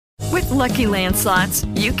Lucky Land Slots,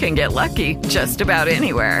 you can get lucky just about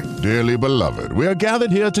anywhere. Dearly beloved, we are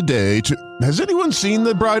gathered here today to... Has anyone seen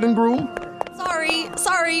the bride and groom?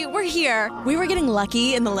 Sorry, we're here. We were getting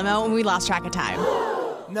lucky in the limo and we lost track of time.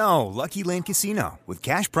 No, Lucky Land Casino, with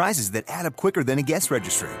cash prizes that add up quicker than a guest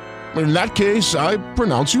registry. In that case, I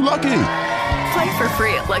pronounce you lucky. Play for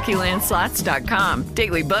free at LuckyLandSlots.com.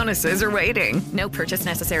 Daily bonuses are waiting. No purchase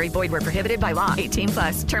necessary. Void where prohibited by law.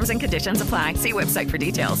 18+. Terms and conditions apply. See website for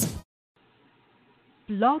details.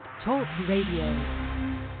 Blog Talk Radio.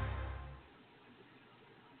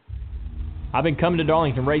 I've been coming to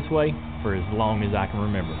Darlington Raceway for as long as I can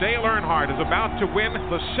remember. Dale Earnhardt is about to win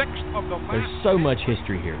the 6th of the last. There's so much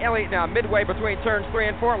history here. Elliott now midway between turns 3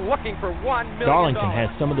 and 4, looking for $1 million. Darlington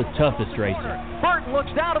has some of the toughest racing. Burton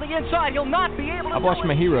looks down to the inside. He'll not be able to. I've watched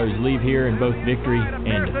my heroes leave here in both victory and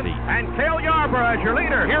defeat. And Cale Yarborough as your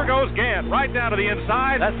leader. Here goes Gant, right down to the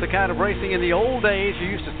inside. That's the kind of racing in the old days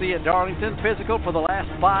you used to see at Darlington. Physical for the last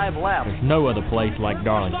 5 laps. There's no other place like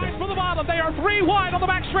Darlington. From the bottom, they are 3 wide on the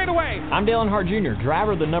back straightaway. I'm Dale Earnhardt Jr.,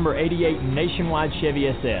 driver of the number 88 Nationwide Chevy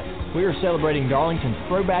SF. We are celebrating Darlington's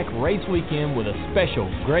Throwback Race Weekend with a special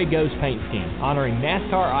Gray Ghost paint scheme honoring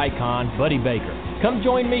NASCAR icon Buddy Baker. Come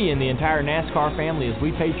join me and the entire NASCAR family as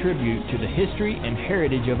we pay tribute to the history and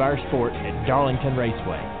heritage of our sport at Darlington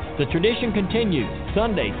Raceway. The tradition continues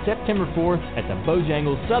Sunday, September 4th at the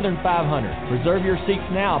Bojangles Southern 500. Reserve your seats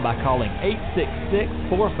now by calling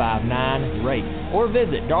 866-459-RACE or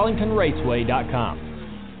visit darlingtonraceway.com.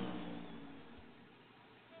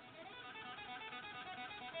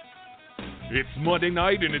 It's Monday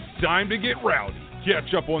night and it's time to get rowdy.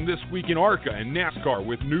 Catch up on this week in ARCA and NASCAR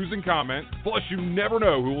with news and comment. Plus, you never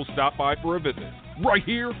know who will stop by for a visit. Right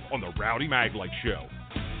here on the Rowdy Maglite Show.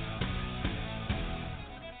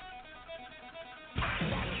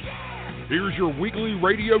 Here's your weekly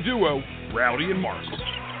radio duo, Rowdy and Mark.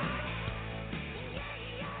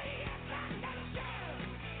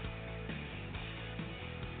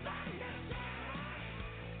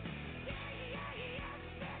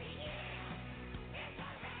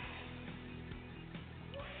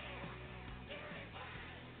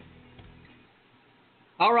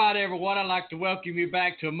 All right, everyone, I'd like to welcome you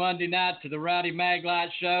back to a Monday night to the Rowdy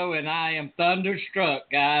Maglite Show, and I am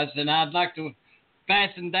thunderstruck, guys, and I'd like to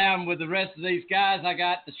fasten down with the rest of these guys. I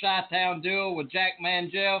got the Chi-Town duo with Jack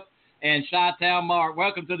Mangel and Chi-Town Mark.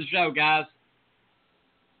 Welcome to the show, guys.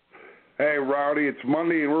 Hey, Rowdy, it's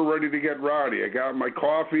Monday, and we're ready to get rowdy. I got my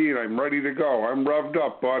coffee, and I'm ready to go. I'm revved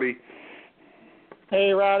up, buddy.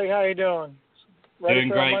 Hey, Rowdy, how you doing? Ready Doing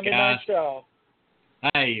for great, a Monday guys. night show.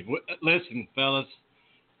 Hey, listen, fellas.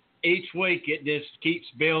 Each week it just keeps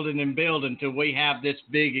building and building till we have this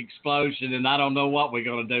big explosion, and I don't know what we're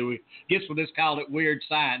going to do. I guess we'll just call it weird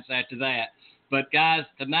science after that. But, guys,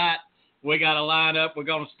 tonight we got a lineup. We're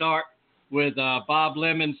going to start with Bob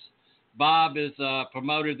Lemons. Bob is a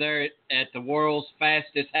promoter there at the world's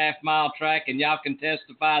fastest half-mile track, and y'all can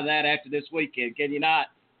testify that after this weekend, can you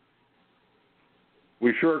not?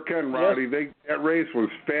 We sure can, Rowdy. That race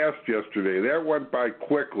was fast yesterday. That went by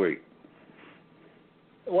quickly.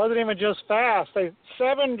 It wasn't even just fast.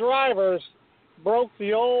 7 drivers broke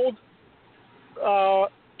the old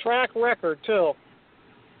track record, too.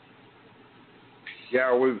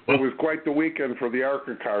 Yeah, it was quite the weekend for the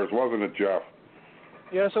ARCA cars, wasn't it, Jeff?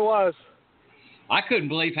 Yes, it was. I couldn't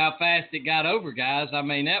believe how fast it got over, guys. I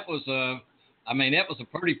mean, that was a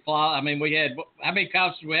pretty fly. I mean, we had, how many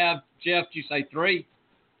cautions did we have, Jeff? Did you say 3?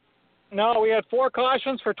 No, we had 4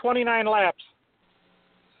 cautions for 29 laps.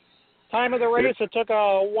 Time of the race, it took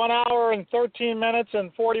 1 hour and 13 minutes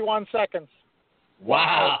and 41 seconds.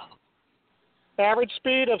 Wow. Average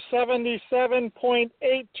speed of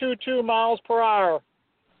 77.822 miles per hour.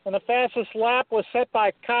 And the fastest lap was set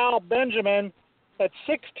by Kyle Benjamin at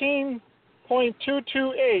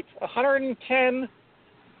 16.228,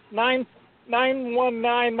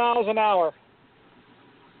 110.919 miles an hour.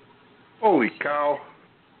 Holy cow.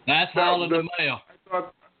 That's all in the mail.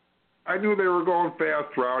 I knew they were going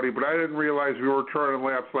fast, Rowdy, but I didn't realize we were turning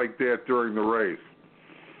laps like that during the race.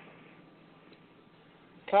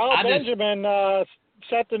 Kyle Benjamin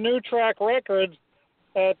set the new track record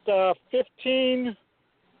at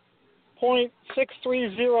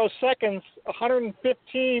 15.630 seconds,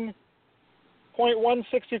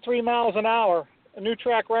 115.163 miles an hour. A new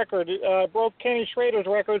track record. Broke Kenny Schrader's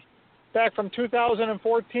record back from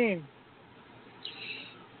 2014.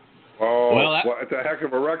 Oh, well, it's a heck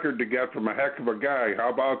of a record to get from a heck of a guy. How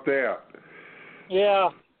about that? Yeah.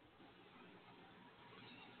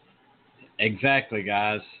 Exactly,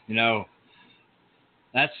 guys. You know,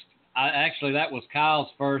 that was Kyle's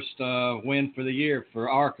first win for the year for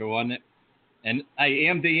ARCA, wasn't it? And hey,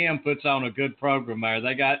 MDM puts on a good program there.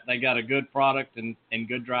 They got a good product and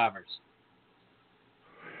good drivers.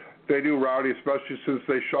 They do, Rowdy, especially since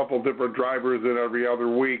they shuffle different drivers in every other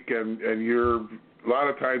week, and you're a lot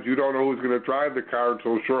of times you don't know who's going to drive the car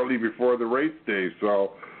until shortly before the race day.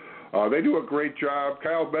 So they do a great job.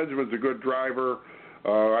 Kyle Benjamin's a good driver.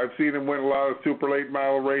 I've seen him win a lot of super late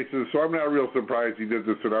model races, so I'm not real surprised he did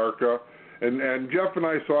this at ARCA. And Jeff and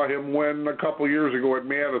I saw him win a couple years ago at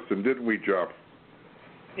Madison, didn't we, Jeff?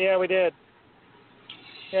 Yeah, we did.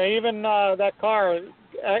 Yeah, even that car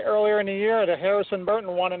earlier in the year, the Harrison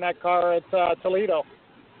Burton won in that car at Toledo.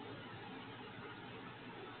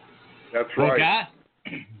 That's right. Well, guy,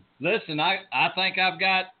 listen, I think I've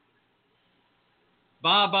got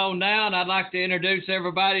Bob on now, and I'd like to introduce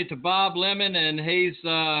everybody to Bob Lemon, and he's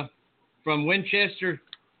from Winchester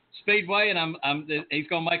Speedway, and he's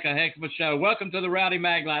going to make a heck of a show. Welcome to the Rowdy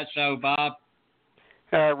Maglite Show, Bob.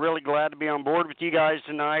 Really glad to be on board with you guys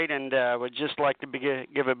tonight, and would just like to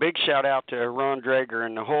give a big shout out to Ron Drager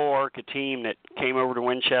and the whole ARCA team that came over to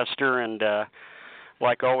Winchester. And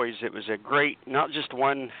like always, it was a great, not just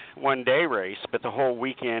one day race, but the whole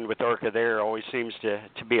weekend with ARCA there always seems to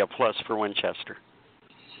be a plus for Winchester.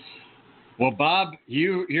 Well, Bob,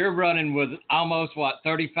 you're running with almost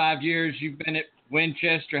 35 years you've been at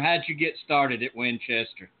Winchester. How'd you get started at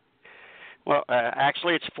Winchester? Well,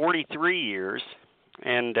 actually, it's 43 years.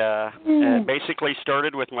 And basically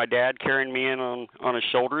started with my dad carrying me in on his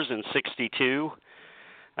shoulders in '62.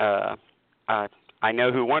 I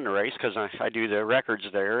know who won the race because I do the records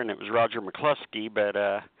there, and it was Roger McCluskey. But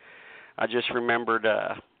I just remembered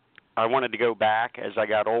I wanted to go back as I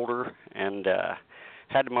got older and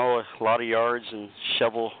had to mow a lot of yards and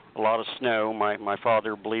shovel a lot of snow. My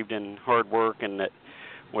father believed in hard work, and that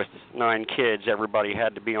with 9 kids, everybody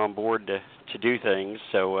had to be on board to do things.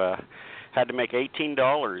 So had to make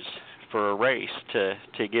 $18 for a race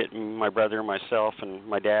to get my brother and myself and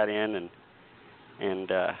my dad in, and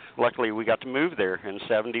luckily we got to move there in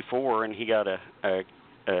 '74, and he got a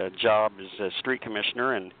job as a street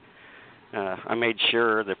commissioner, and I made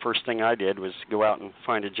sure the first thing I did was go out and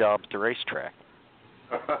find a job at the racetrack.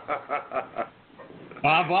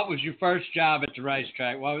 Bob, what was your first job at the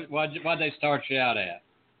racetrack? What'd they start you out at?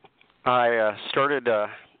 I started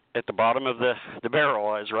at the bottom of the barrel.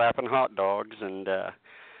 I was wrapping hot dogs, and a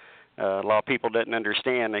lot of people didn't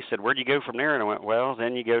understand. They said, "Where'd you go from there?" And I went, "Well,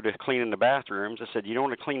 then you go to cleaning the bathrooms." I said, "You don't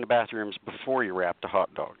want to clean the bathrooms before you wrap the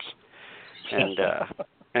hot dogs." And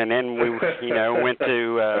then we, went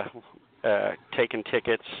to taking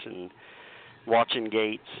tickets and watching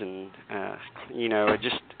gates, and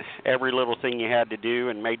just every little thing you had to do,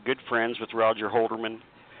 and made good friends with Roger Holderman,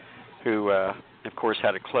 who, of course,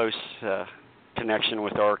 had a close connection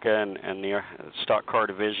with ARCA and the stock car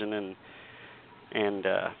division, and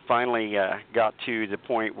finally got to the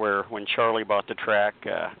point where when Charlie bought the track,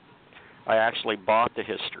 I actually bought the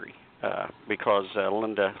history because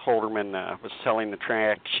Linda Holderman was selling the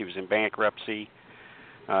track. She was in bankruptcy.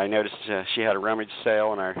 I noticed she had a rummage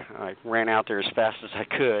sale, and I ran out there as fast as I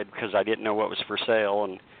could because I didn't know what was for sale,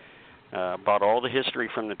 and bought all the history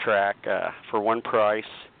from the track for one price.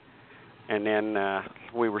 And then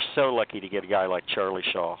we were so lucky to get a guy like Charlie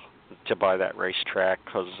Shaw to buy that racetrack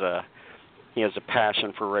because he has a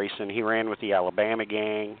passion for racing. He ran with the Alabama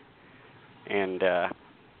gang, and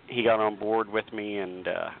he got on board with me, and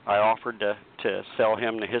I offered to sell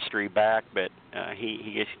him the history back, but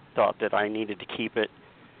he thought that I needed to keep it,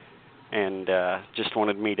 and just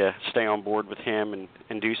wanted me to stay on board with him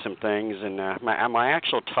and do some things. And my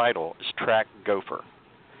actual title is track gopher.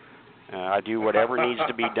 I do whatever needs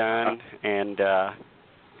to be done, and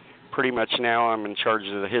pretty much now I'm in charge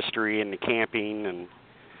of the history and the camping, and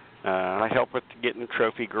I help with getting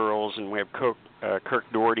trophy girls, and we have Kirk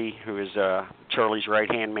Doherty, who is Charlie's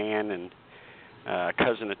right-hand man and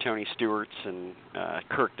cousin of Tony Stewart's, and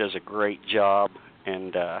Kirk does a great job,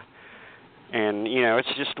 and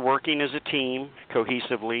it's just working as a team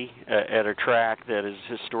cohesively at a track that is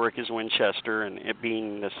historic as Winchester, and it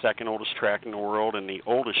being the second oldest track in the world and the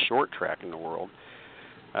oldest short track in the world.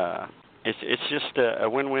 It's just a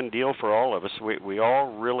win-win deal for all of us. We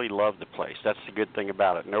all really love the place. That's the good thing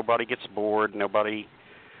about it. Nobody gets bored. Nobody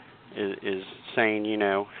is saying,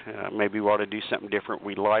 maybe we ought to do something different.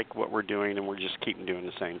 We like what we're doing, and we're just keeping doing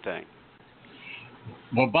the same thing.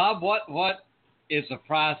 Well, Bob, what is the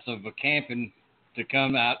price of a camping to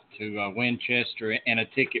come out to Winchester and a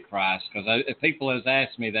ticket price? Because people has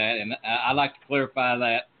asked me that, and I'd like to clarify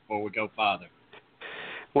that before we go farther.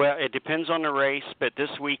 Well, it depends on the race, but this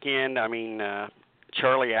weekend,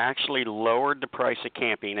 Charlie actually lowered the price of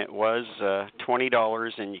camping. It was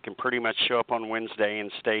 $20, and you can pretty much show up on Wednesday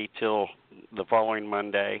and stay till the following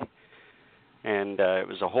Monday. And it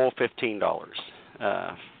was a whole $15,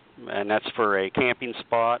 and that's for a camping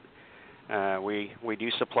spot. We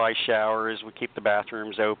do supply showers. We keep the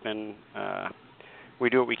bathrooms open. We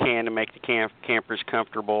do what we can to make the campers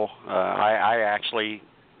comfortable. I actually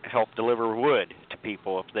help deliver wood to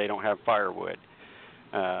people if they don't have firewood.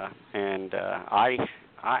 I'm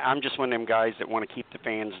just one of them guys that want to keep the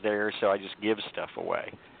fans there, so I just give stuff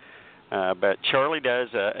away. But Charlie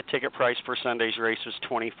does a ticket price for Sunday's race was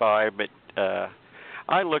 $25, but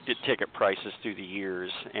I looked at ticket prices through the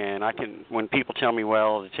years, and when people tell me,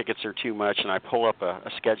 well, the tickets are too much, and I pull up a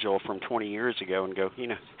schedule from 20 years ago and go,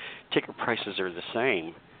 ticket prices are the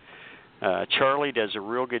same. Charlie does a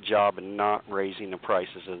real good job in not raising the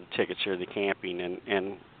prices of the tickets or the camping,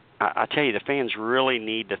 and I tell you, the fans really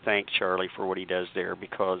need to thank Charlie for what he does there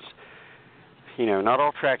because, not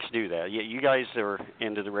all tracks do that. You guys are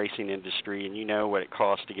into the racing industry, and you know what it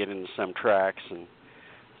costs to get into some tracks,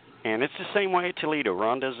 and it's the same way at Toledo.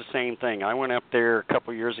 Ron does the same thing. I went up there a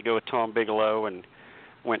couple of years ago with Tom Bigelow and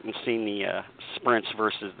went and seen the wing sprints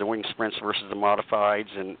versus the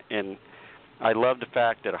modifieds, and I love the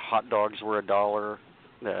fact that hot dogs were $1.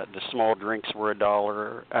 The small drinks were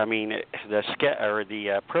 $1. I mean,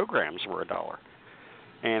 the programs were $1,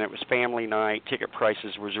 and it was family night. Ticket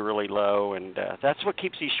prices was really low, and that's what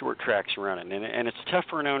keeps these short tracks running. And it's tough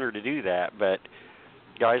for an owner to do that, but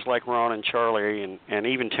guys like Ron and Charlie and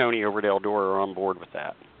even Tony over at Eldora are on board with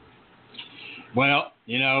that. Well,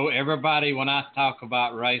 everybody, when I talk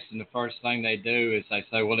about racing, the first thing they do is they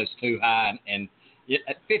say, well, it's too high, and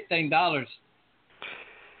at $15.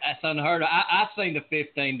 That's unheard of. I seen the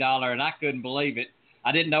 $15, and I couldn't believe it.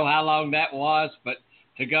 I didn't know how long that was, but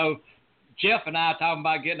to go, Jeff and I talking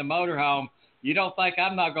about getting a motorhome, you don't think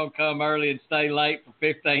I'm not going to come early and stay late for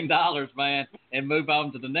 $15, man, and move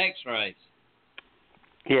on to the next race.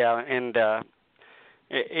 Yeah, and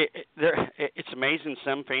it's amazing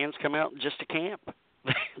some fans come out just to camp.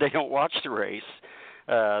 They don't watch the race.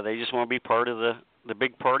 They just want to be part of the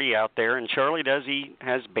big party out there, and Charlie does. He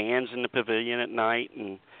has bands in the pavilion at night,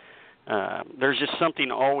 and there's just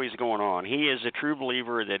something always going on. He is a true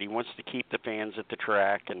believer that he wants to keep the fans at the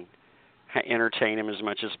track and entertain them as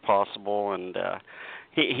much as possible. And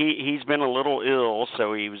he's been a little ill,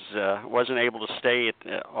 so he wasn't able to stay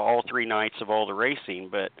at all 3 nights of all the racing.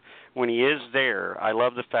 But when he is there, I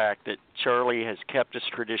love the fact that Charlie has kept his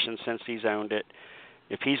tradition since he's owned it.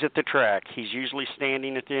 If he's at the track, he's usually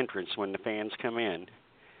standing at the entrance when the fans come in.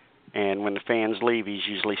 And when the fans leave, he's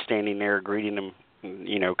usually standing there greeting them,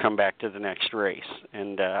 come back to the next race.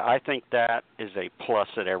 And I think that is a plus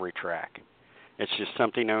at every track. It's just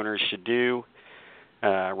something owners should do.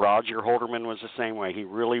 Roger Holderman was the same way. He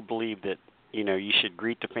really believed that, you should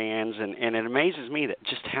greet the fans. And it amazes me that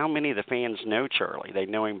just how many of the fans know Charlie. They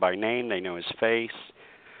know him by name. They know his face.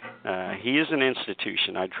 He is an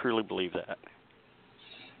institution. I truly believe that.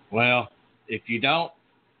 Well, if you don't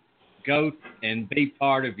go and be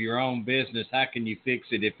part of your own business, how can you fix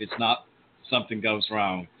it if it's not something goes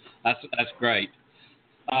wrong? That's great.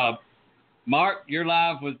 Mark, you're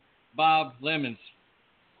live with Bob Lemons.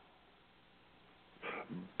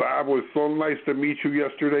 Bob, it was so nice to meet you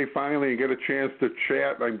yesterday finally and get a chance to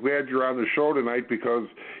chat. I'm glad you're on the show tonight because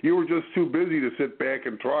you were just too busy to sit back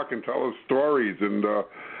and talk and tell us stories, and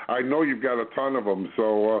I know you've got a ton of them.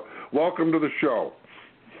 So welcome to the show.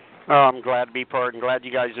 Oh, I'm glad to be part and glad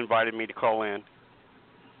you guys invited me to call in.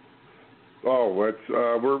 Oh,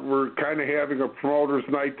 we're kind of having a promoter's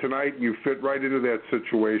night tonight, and you fit right into that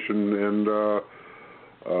situation. And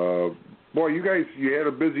boy, you had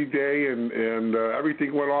a busy day, and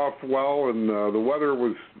everything went off well, and the weather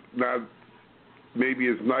was not maybe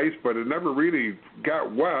as nice, but it never really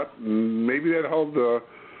got wet, and maybe that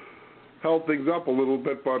held things up a little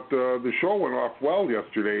bit. But the show went off well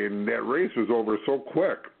yesterday, and that race was over so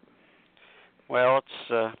quick. Well,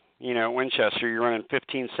 it's, Winchester, you're running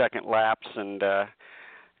 15-second laps, and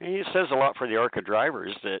it says a lot for the ARCA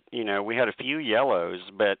drivers that, we had a few yellows,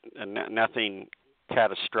 but nothing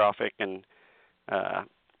catastrophic, and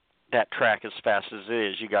that track as fast as it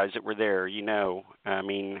is, you guys that were there, I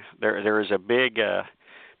mean, there is a big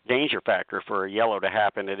danger factor for a yellow to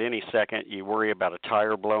happen at any second. You worry about a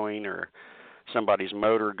tire blowing or somebody's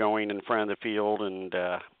motor going in front of the field, and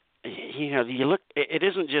you look. It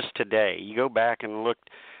isn't just today. You go back and look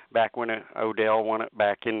back when Odell won it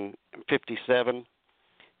back in '57,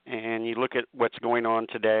 and you look at what's going on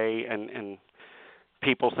today, and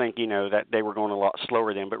people think that they were going a lot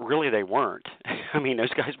slower then, but really they weren't. I mean,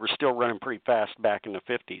 those guys were still running pretty fast back in the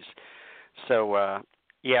 '50s. So,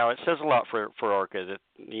 yeah, it says a lot for ARCA that,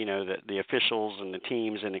 that the officials and the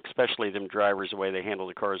teams and especially them drivers, the way they handle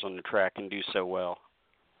the cars on the track and do so well.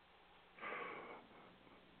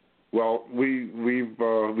 Well, we've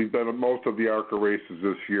been at most of the ARCA races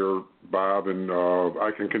this year, Bob, and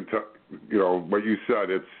I can what you said.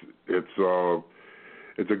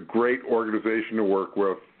 It's a great organization to work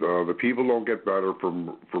with. The people don't get better,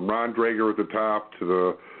 from Ron Drager at the top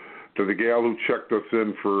to the gal who checked us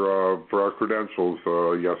in for our credentials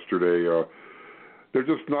yesterday. They're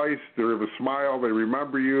just nice. They have a smile. They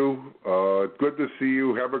remember you. Good to see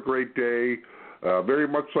you. Have a great day. Very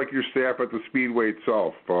much like your staff at the Speedway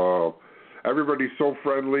itself. Everybody's so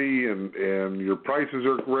friendly, and your prices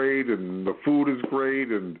are great, and the food is great,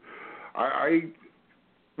 and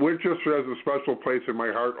Winchester has a special place in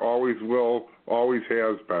my heart. Always will. Always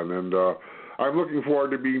has been, and I'm looking forward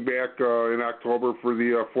to being back in October for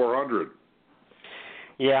the 400.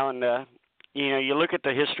 Yeah, and you look at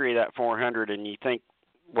the history of that 400, and you think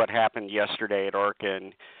what happened yesterday at ARCA,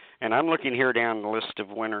 and I'm looking here down the list of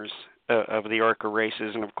winners of the ARCA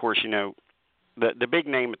races, and of course, the big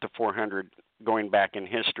name at the 400 going back in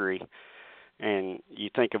history, and you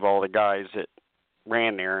think of all the guys that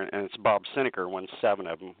ran there, and it's Bob Seneker won 7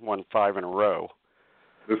 of them, won 5 in a row.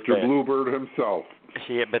 Mr. Bluebird himself.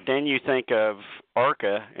 Yeah, but then you think of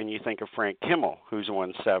ARCA, and you think of Frank Kimmel, who's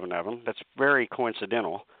won 7 of them. That's very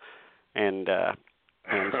coincidental. And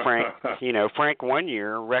Frank, Frank one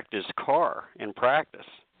year wrecked his car in practice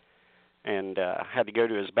and had to go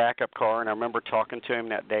to his backup car. And I remember talking to him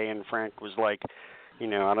that day, and Frank was like,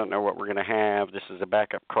 I don't know what we're going to have. This is a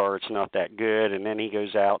backup car. It's not that good. And then he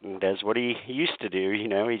goes out and does what he used to do.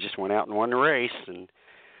 He just went out and won the race. And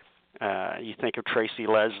you think of Tracy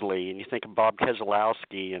Leslie, and you think of Bob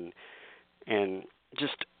Keselowski, and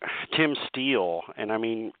just Tim Steele. And, I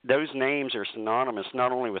mean, those names are synonymous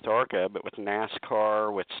not only with ARCA, but with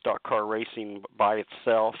NASCAR, with stock car racing by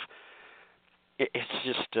itself. It's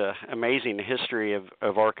just amazing, the history of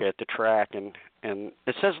ARCA at the track, and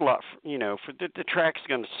it says a lot. For the track's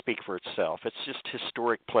going to speak for itself. It's just a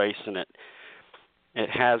historic place, and it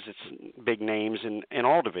has its big names in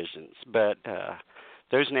all divisions. But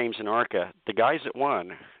those names in ARCA, the guys that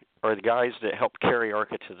won are the guys that helped carry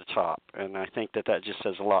ARCA to the top, and I think that just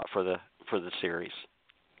says a lot for the series.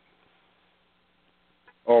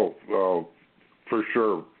 Oh, for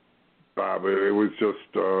sure, Bob. It was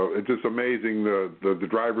it's just amazing the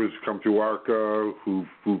drivers come through ARCA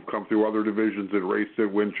who've come through other divisions and raced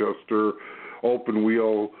at Winchester, open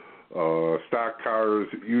wheel, stock cars,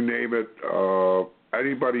 you name it.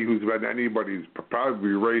 Anybody who's been anybody's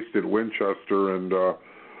probably raced at Winchester, and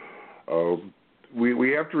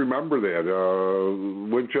we have to remember that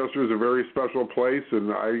Winchester is a very special place,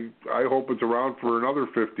 and I hope it's around for another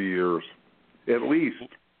 50 years, at least.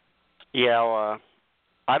 Yeah.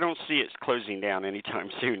 I don't see it closing down anytime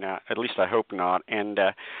soon. At least I hope not. And,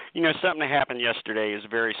 something that happened yesterday is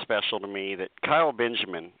very special to me, that Kyle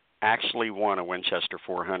Benjamin actually won a Winchester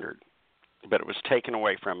 400, but it was taken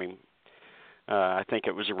away from him. I think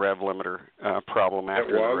it was a rev limiter problem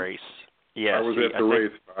after the race. Yes, I was at the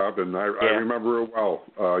race, Bob, and I remember it well.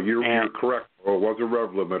 You're correct. It was a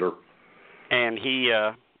rev limiter. And he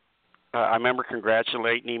I remember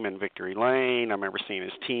congratulating him in Victory Lane. I remember seeing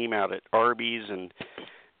his team out at Arby's,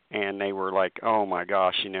 and they were like, oh, my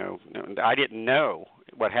gosh, I didn't know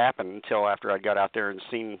what happened until after I got out there and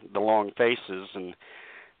seen the long faces, and,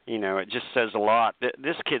 it just says a lot.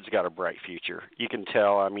 This kid's got a bright future. You can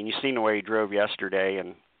tell. I mean, you seen the way he drove yesterday,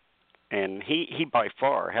 and he by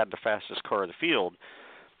far had the fastest car of the field,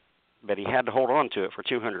 but he had to hold on to it for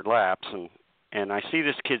 200 laps, and I see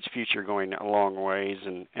this kid's future going a long ways,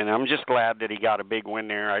 and I'm just glad that he got a big win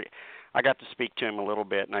there. I got to speak to him a little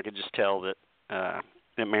bit, and I could just tell that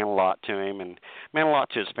it meant a lot to him and meant a lot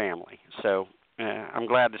to his family. So I'm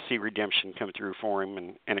glad to see redemption come through for him,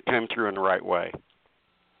 and it came through in the right way.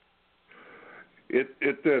 It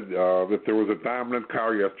did. If there was a dominant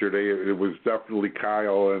car yesterday, it was definitely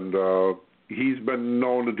Kyle, and he's been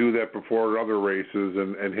known to do that before at other races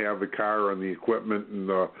and have the car and the equipment and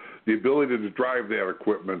the ability to drive that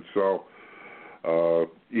equipment. So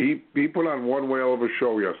he put on one whale of a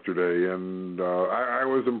show yesterday, and I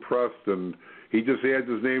was impressed. And he just adds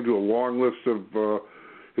his name to a long list of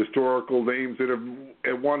historical names that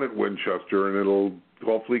have won at Winchester, and it'll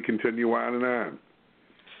hopefully continue on and on.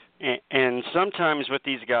 And sometimes with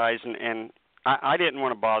these guys, and I didn't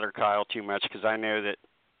want to bother Kyle too much because I know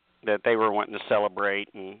that they were wanting to celebrate,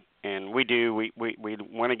 and we do. We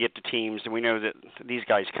want to get to teams, and we know that these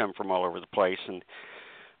guys come from all over the place, and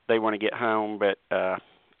they want to get home. But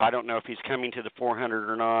I don't know if he's coming to the 400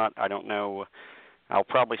 or not. I don't know I'll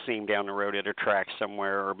probably see him down the road at a track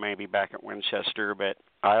somewhere or maybe back at Winchester. But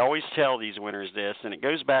I always tell these winners this, and it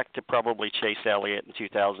goes back to probably Chase Elliott in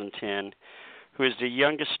 2010, who is the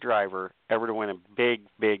youngest driver ever to win a big,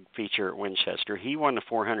 big feature at Winchester. He won the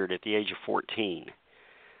 400 at the age of 14.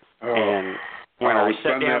 And when I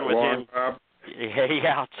sat down with him,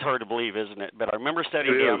 yeah, it's hard to believe, isn't it? But I remember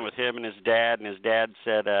sitting down with him and his dad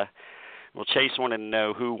said, well, Chase wanted to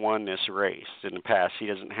know who won this race in the past. He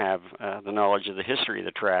doesn't have the knowledge of the history of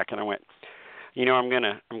the track. And I went, I'm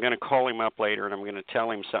gonna call him up later and I'm gonna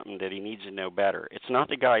tell him something that he needs to know better. It's not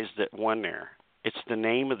the guys that won there. It's the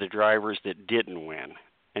name of the drivers that didn't win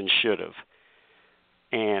and should have.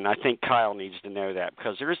 And I think Kyle needs to know that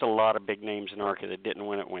because there's a lot of big names in ARCA that didn't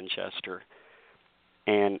win at Winchester.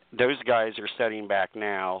 And those guys are sitting back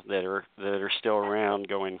now that are still around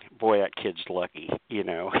going, boy, that kid's lucky, He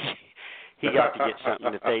got to get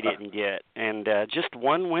something that they didn't get. And just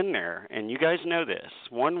one win there, and you guys know this,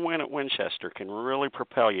 one win at Winchester can really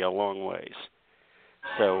propel you a long ways.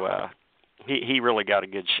 So he really got a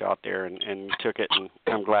good shot there and took it, and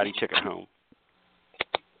I'm glad he took it home.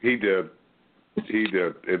 He did.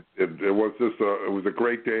 It was a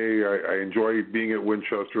great day. I enjoyed being at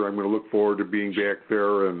Winchester. I'm going to look forward to being back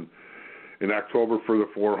there in October for the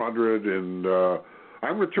 400, and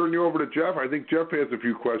I'm going to turn you over to Jeff. I think Jeff has a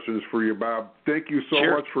few questions for you, Bob. Thank you so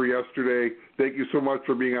much for yesterday. Thank you so much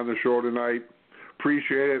for being on the show tonight.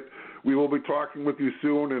 Appreciate it. We will be talking with you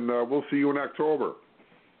soon, and we'll see you in October.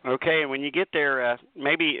 Okay, and when you get there,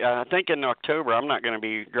 maybe I think in October I'm not going to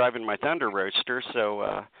be driving my Thunder Roadster,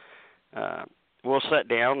 so we'll sit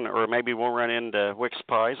down, or maybe we'll run into Wick's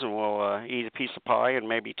Pies and we'll eat a piece of pie and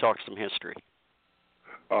maybe talk some history.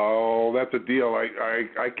 Oh, that's a deal.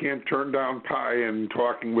 I can't turn down pie and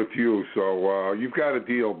talking with you, so you've got a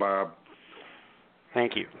deal, Bob.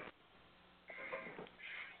 Thank you.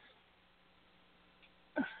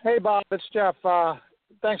 Hey, Bob, it's Jeff.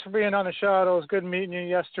 Thanks for being on the show. It was good meeting you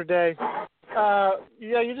yesterday.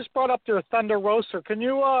 You just brought up your Thunder Roaster. Can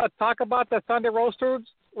you talk about the Thunder Roasters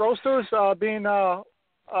being the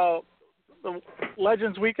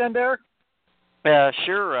Legends weekend there?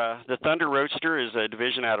 Sure. The Thunder Roadster is a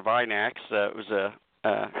division out of INAX. It was a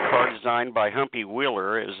car designed by Humpy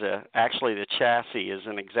Wheeler. It was actually the chassis is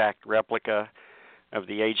an exact replica of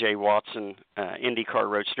the A.J. Watson IndyCar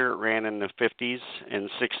Roadster. It ran in the 50s and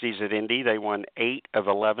 60s at Indy. They won 8 of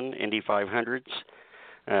 11 Indy 500s.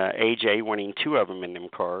 A.J. winning 2 of them in them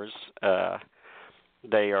cars.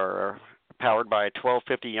 They are powered by a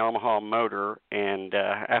 1250 Yamaha motor, and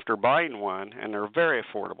after buying one, and they're very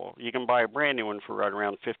affordable. You can buy a brand new one for right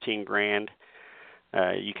around $15,000.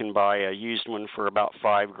 You can buy a used one for about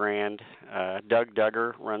 $5,000. Doug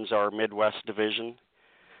Duggar runs our Midwest division.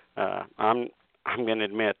 I'm going to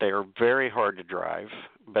admit they are very hard to drive,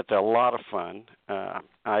 but they're a lot of fun.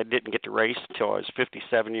 I didn't get to race until I was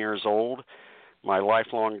 57 years old. My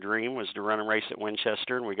lifelong dream was to run a race at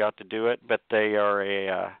Winchester, and we got to do it. But they are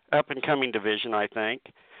a up-and-coming division, I think.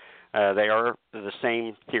 They are the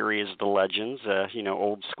same theory as the Legends,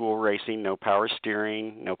 old-school racing, no power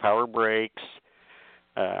steering, no power brakes.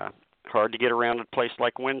 Hard to get around a place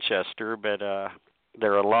like Winchester, but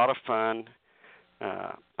they're a lot of fun.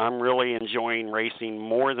 I'm really enjoying racing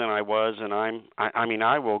more than I was, and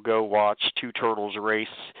I will go watch two turtles race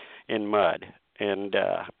in mud, and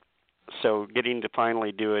so getting to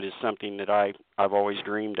finally do it is something that I've always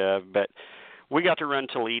dreamed of. But we got to run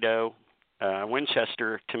Toledo.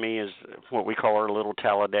 Winchester, to me, is what we call our little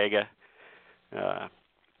Talladega.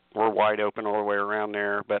 We're wide open all the way around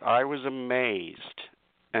there. But I was amazed,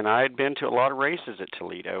 and I had been to a lot of races at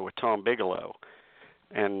Toledo with Tom Bigelow.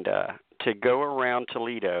 And to go around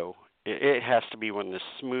Toledo, it has to be one of the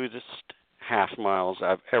smoothest half miles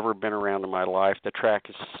I've ever been around in my life. The track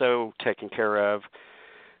is so taken care of.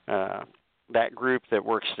 That group that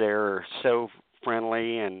works there are so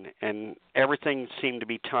friendly, and everything seemed to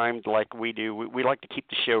be timed like we do. We like to keep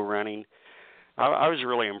the show running. I was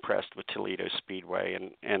really impressed with Toledo Speedway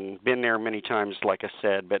and been there many times, like I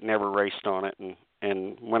said, but never raced on it.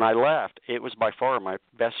 And when I left, it was by far my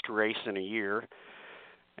best race in a year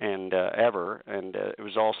and ever. And it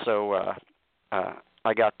was also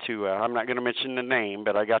I got to, I'm not going to mention the name,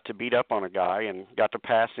 but I got to beat up on a guy and got to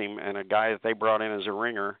pass him, and a guy that they brought in as a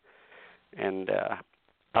ringer. And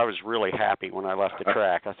I was really happy when I left the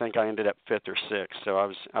track. I think I ended up 5th or 6th, so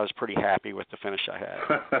I was pretty happy with the finish I had.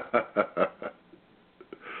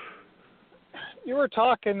 You were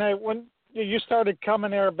talking when you started coming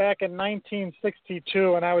there back in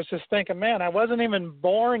 1962, and I was just thinking, man, I wasn't even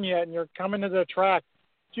born yet, and you're coming to the track.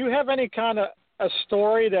 Do you have any kind of a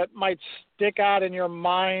story that might stick out in your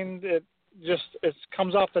mind it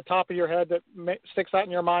comes off the top of your head that sticks out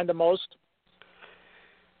in your mind the most?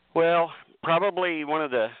 Well, probably one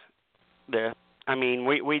of the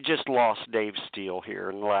we just lost Dave Steele here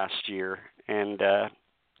in the last year, and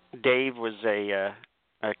Dave was a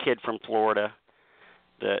kid from Florida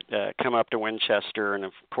that come up to Winchester, and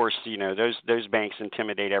of course, those banks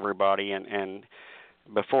intimidate everybody. And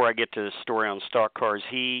before I get to the story on stock cars,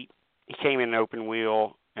 he came in an open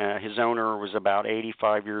wheel. His owner was about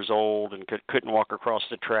 85 years old and couldn't walk across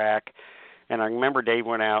the track. And I remember Dave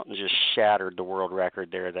went out and just shattered the world record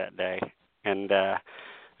there that day. And a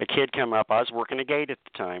kid come up. I was working a gate at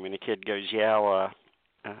the time, and the kid goes,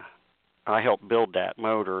 I helped build that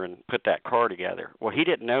motor and put that car together. Well, he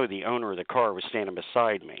didn't know the owner of the car was standing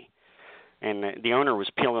beside me. And the owner was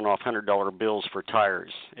peeling off $100 bills for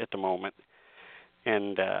tires at the moment.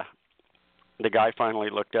 And the guy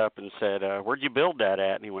finally looked up and said, where'd you build that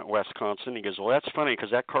at? And he went, Wisconsin. He goes, well, that's funny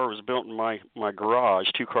because that car was built in my garage,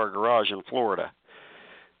 two-car garage in Florida.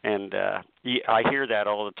 And I hear that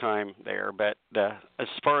all the time there. But as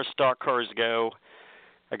far as stock cars go,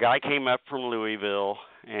 a guy came up from Louisville,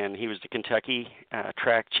 and he was the Kentucky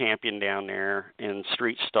track champion down there in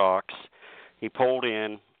street stocks. He pulled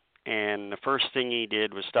in, and the first thing he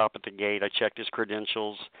did was stop at the gate. I checked his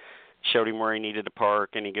credentials, showed him where he needed to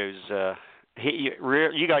park, and he goes,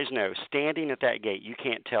 you guys know, standing at that gate, you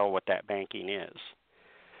can't tell what that banking is.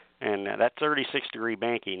 And that 36-degree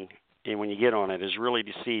banking, and when you get on it, is really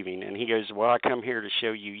deceiving. And he goes, well, I come here to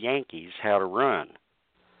show you Yankees how to run.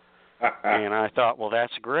 And I thought, well,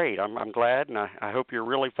 that's great. I'm glad, and I hope you're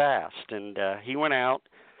really fast. And he went out.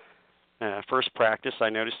 First practice, I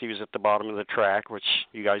noticed he was at the bottom of the track, which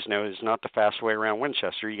you guys know is not the fast way around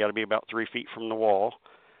Winchester. You got to be about 3 feet from the wall.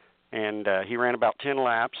 And he ran about 10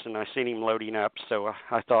 laps, and I seen him loading up, so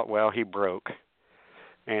I thought, well, he broke.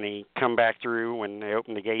 And he come back through when they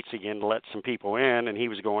opened the gates again to let some people in, and he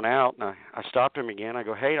was going out, and I stopped him again. I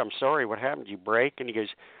go, hey, I'm sorry, what happened? Did you break? And he goes,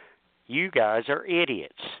 you guys are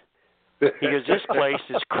idiots. He goes, this place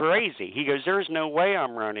is crazy. He goes, there's no way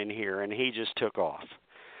I'm running here, and he just took off.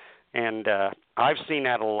 And I've seen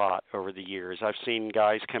that a lot over the years. I've seen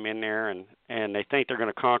guys come in there, and they think they're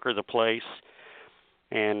going to conquer the place.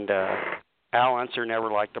 And Al Unser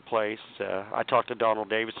never liked the place. I talked to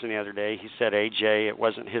Donald Davidson the other day. He said AJ, it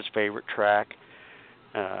wasn't his favorite track.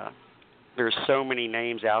 There's so many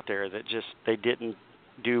names out there that just they didn't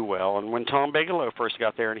do well. And when Tom Bigelow first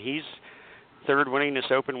got there, and he's third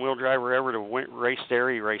winningest open wheel driver ever to race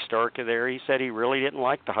there, he raced ARCA there. He said he really didn't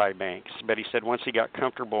like the high banks, but he said once he got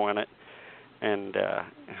comfortable in it, and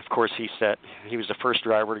of course he said he was the first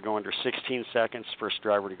driver to go under 16 seconds, first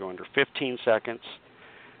driver to go under 15 seconds.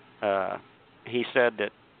 He said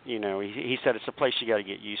that, he said it's a place you got to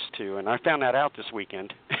get used to. And I found that out this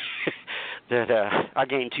weekend, that I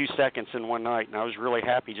gained 2 seconds in one night, and I was really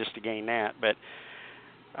happy just to gain that. But,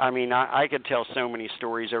 I could tell so many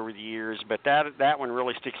stories over the years, but that one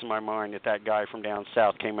really sticks in my mind, that guy from down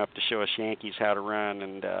south came up to show us Yankees how to run,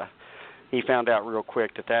 and he found out real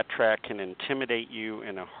quick that track can intimidate you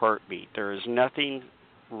in a heartbeat. There is nothing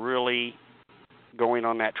really going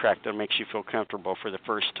on that track that makes you feel comfortable for the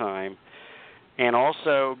first time. And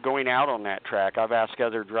also going out on that track, I've asked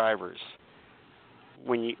other drivers,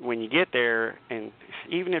 when you get there, and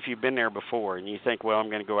even if you've been there before and you think, well, I'm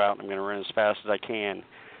going to go out and I'm going to run as fast as I can,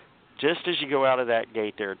 just as you go out of that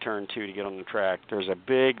gate there at turn 2 to get on the track, there's a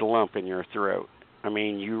big lump in your throat.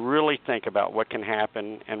 You really think about what can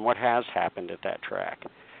happen and what has happened at that track.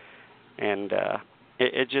 And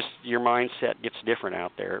it just, your mindset gets different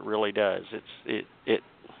out there. It really does.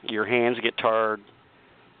 Your hands get tired.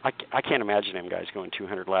 I can't imagine them guys going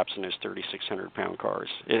 200 laps in those 3,600-pound cars.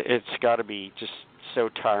 It's got to be just so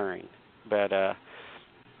tiring. But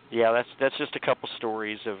that's just a couple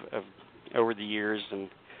stories of over the years, and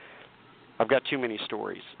I've got too many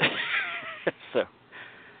stories. So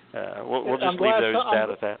we'll just leave those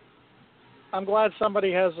at that. I'm glad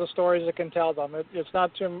somebody has the stories that can tell them. It's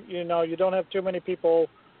not too, you don't have too many people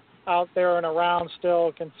out there and around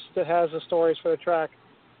still that has the stories for the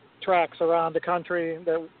tracks around the country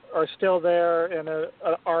that are still there and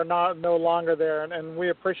are no longer there. And we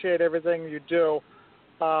appreciate everything you do.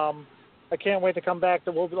 I can't wait to come back.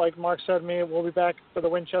 Like Mark said, we'll be back for the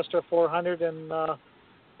Winchester 400, and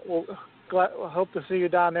we'll hope to see you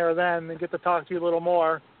down there then and get to talk to you a little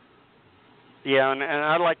more. Yeah, and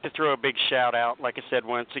I'd like to throw a big shout out. Like I said,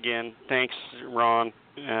 once again, thanks, Ron,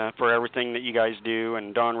 for everything that you guys do,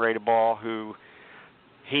 and Don Radeball, who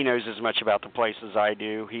he knows as much about the place as I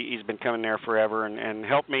do. He's been coming there forever and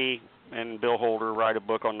helped me and Bill Holder write a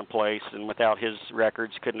book on the place, and without his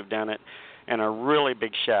records, couldn't have done it. And a really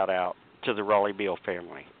big shout out to the Raleigh Beal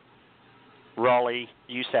family. Raleigh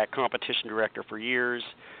USAC competition director for years,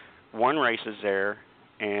 won races there,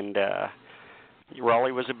 and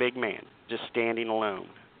Raleigh was a big man, just standing alone.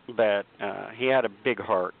 But he had a big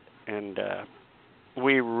heart, and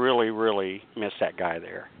we really, really miss that guy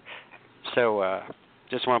there. So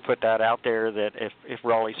just want to put that out there that if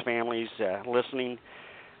Raleigh's family's listening,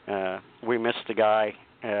 we miss the guy,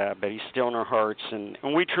 but he's still in our hearts. And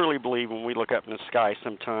we truly believe when we look up in the sky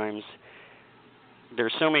sometimes,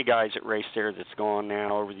 there's so many guys that race there that's gone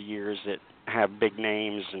now over the years that have big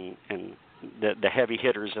names and the heavy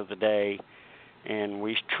hitters of the day. And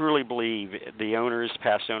we truly believe the owners,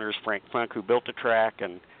 past owners, Frank Funk, who built the track,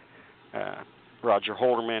 and Roger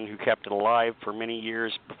Holderman, who kept it alive for many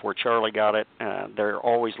years before Charlie got it, they're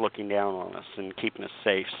always looking down on us and keeping us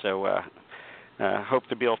safe. So hope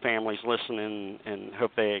the Beal family's listening and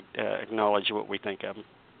hope they acknowledge what we think of them.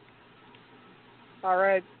 All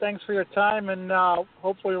right. Thanks for your time, and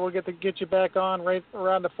hopefully we'll get you back on right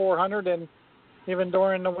around the 400, and even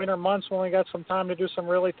during the winter months when we got some time to do some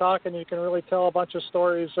really talking, you can really tell a bunch of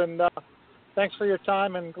stories. And thanks for your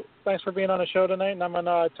time, and thanks for being on the show tonight. And I'm going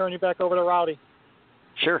to turn you back over to Rowdy.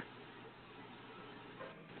 Sure.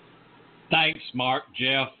 Thanks, Mark,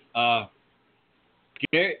 Jeff.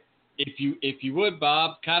 Gary, if you would,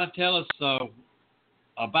 Bob, kind of tell us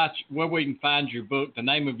about where we can find your book, the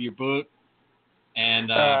name of your book, and.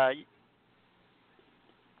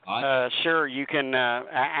 Sure, you can.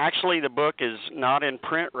 Actually, the book is not in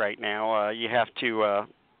print right now. You have to.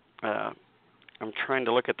 I'm trying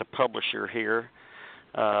to look at the publisher here.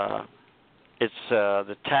 It's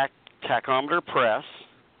the Tachometer Press.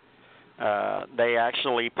 They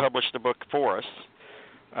actually published the book for us.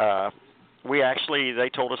 They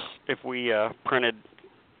told us if we printed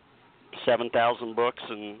 7,000 books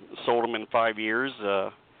and sold them in 5 years,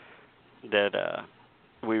 that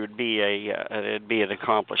we would be it'd be an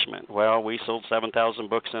accomplishment. Well, we sold 7,000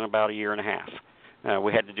 books in about a year and a half.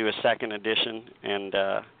 We had to do a second edition, and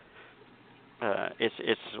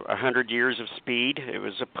it's 100 Years of Speed. It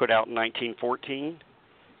was put out in 1914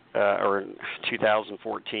 or in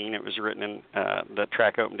 2014. It was written in the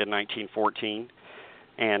track opened in 1914,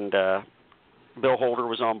 and Bill Holder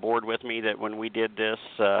was on board with me that when we did this,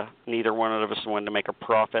 neither one of us wanted to make a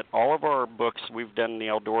profit. All of our books, we've done the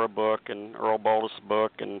Eldora book and Earl Baldus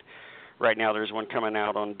book, and right now there's one coming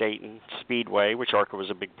out on Dayton Speedway, which ARCA was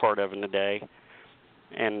a big part of in the day.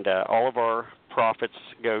 And all of our profits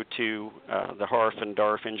go to the HARF and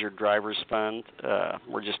DARF Injured Drivers Fund.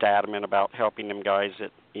 We're just adamant about helping them guys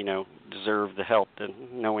that, deserve the help, and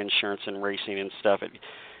no insurance and racing and stuff.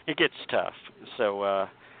 It gets tough. So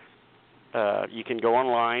you can go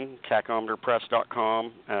online,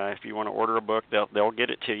 tachometerpress.com. If you want to order a book, they'll get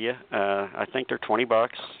it to you. I think they're $20,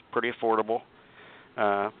 pretty affordable.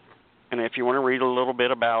 And if you want to read a little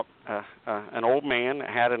bit about an old man that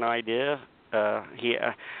had an idea,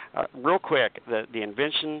 real quick, the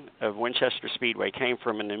invention of Winchester Speedway came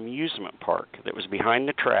from an amusement park that was behind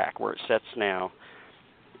the track where it sits now.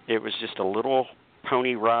 It was just a little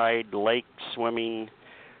pony ride, lake swimming,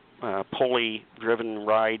 pulley-driven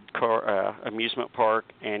ride car amusement park,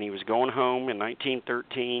 and he was going home in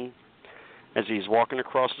 1913. As he's walking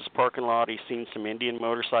across his parking lot, he's seen some Indian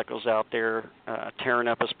motorcycles out there tearing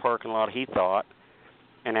up his parking lot, he thought,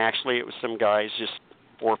 and actually it was some guys, just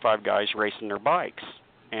 4 or 5 guys racing their bikes,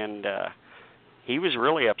 and he was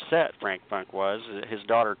really upset, Frank Funk was. His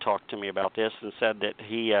daughter talked to me about this and said that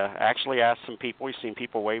he actually asked some people, he's seen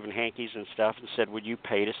people waving hankies and stuff, and said, would you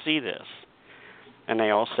pay to see this? And they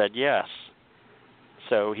all said yes.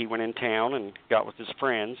 So he went in town and got with his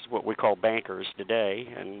friends, what we call bankers today,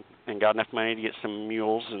 and got enough money to get some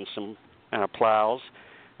mules and some plows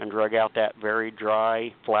and drug out that very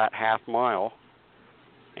dry, flat half mile.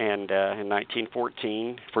 And in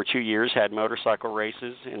 1914, for 2 years, had motorcycle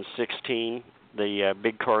races. In 16, the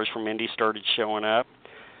big cars from Indy started showing up.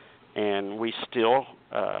 And we still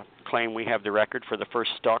claim we have the record for the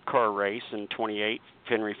first stock car race in 28.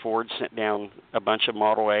 Henry Ford sent down a bunch of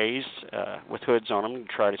Model A's with hoods on them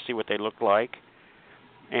to try to see what they looked like.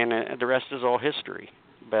 And the rest is all history.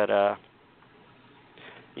 But,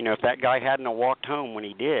 if that guy hadn't walked home when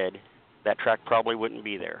he did, that track probably wouldn't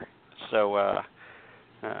be there. So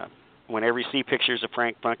whenever you see pictures of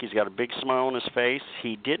Frank Funk, he's got a big smile on his face.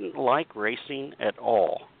 He didn't like racing at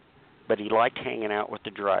all, but he liked hanging out with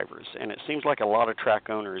the drivers. And it seems like a lot of track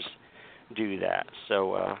owners do that.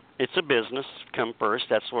 So it's a business, come first.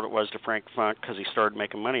 That's what it was to Frank Funk because he started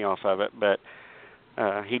making money off of it. But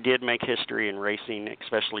he did make history in racing,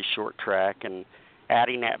 especially short track. And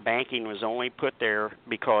adding that banking was only put there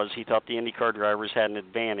because he thought the IndyCar drivers had an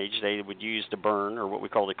advantage. They would use the burn, or what we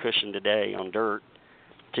call the cushion today, on dirt.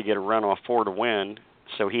 to get a runoff 4 to win.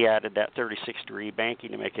 So he added that 36-degree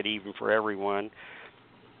banking to make it even for everyone.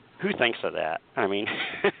 Who thinks of that? I mean,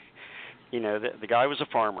 the guy was a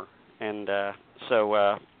farmer. And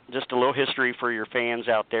so just a little history for your fans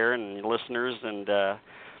out there and your listeners. And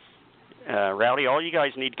Rowdy, all you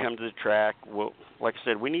guys need to come to the track. Like I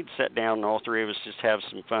said, we need to sit down and all three of us just have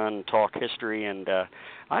some fun and talk history. And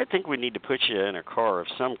I think we need to put you in a car of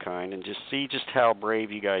some kind and just see just how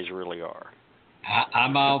brave you guys really are.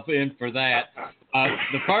 I'm all in for that.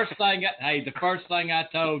 The first thing I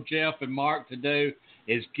told Jeff and Mark to do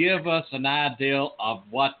is give us an idea of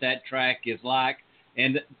what that track is like.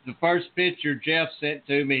 And the first picture Jeff sent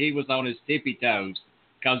to me, he was on his tippy toes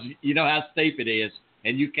because you know how steep it is,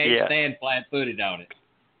 and you can't stand flat-footed on it.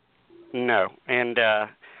 No, and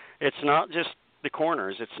it's not just the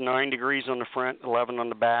corners. It's 9 degrees on the front, 11 on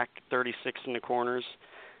the back, 36 in the corners.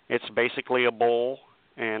 It's basically a bowl,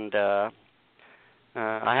 and I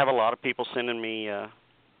have a lot of people sending me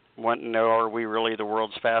wanting to know, are we really the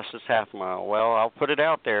world's fastest half mile? Well, I'll put it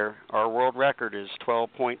out there. Our world record is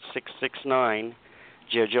 12.669.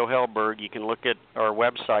 Jojo Hellberg, you can look at our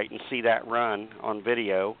website and see that run on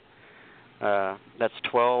video. That's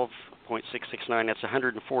 12.669. That's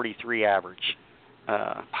 143 average.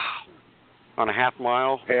 On a half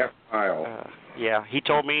mile. Half mile. Yeah, he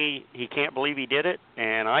told me he can't believe he did it,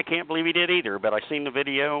 and I can't believe he did either, but I seen the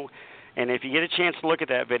video. And if you get a chance to look at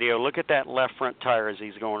that video, look at that left front tire as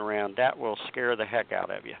he's going around. That will scare the heck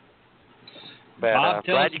out of you. But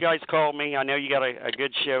glad you guys called me. I know you got a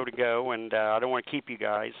good show to go, and I don't want to keep you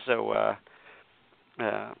guys. So, like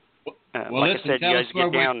I said, you guys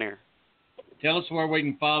get down there. Tell us where we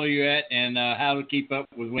can follow you at and how to keep up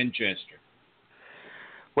with Winchester.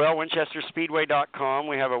 Well, WinchesterSpeedway.com.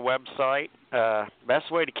 We have a website.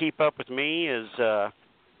 Best way to keep up with me is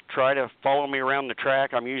try to follow me around the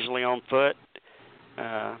track. I'm usually on foot.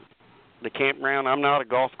 The campground, I'm not a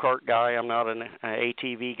golf cart guy. I'm not an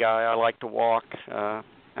ATV guy. I like to walk.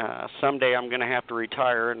 Someday I'm going to have to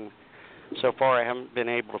retire, and so far I haven't been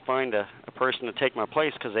able to find a person to take my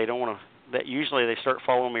place because they don't want to. That usually they start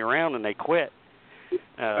following me around and they quit.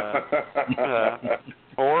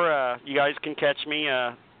 Or you guys can catch me.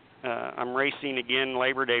 I'm racing again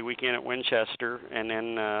Labor Day weekend at Winchester, and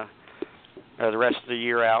then the rest of the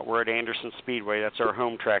year out we're at Anderson Speedway. That's our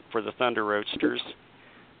home track for the Thunder Roadsters.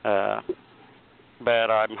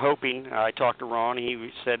 But I'm hoping, I talked to Ron, he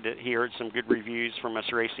said that he heard some good reviews from us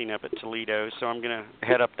racing up at Toledo, so I'm going to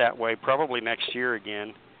head up that way probably next year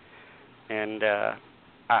again. And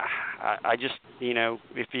I just,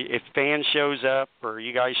 if fans shows up or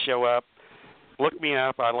you guys show up, look me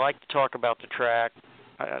up. I like to talk about the track.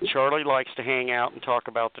 Charlie likes to hang out and talk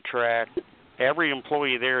about the track. Every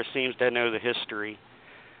employee there seems to know the history.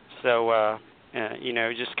 So,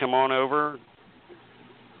 just come on over.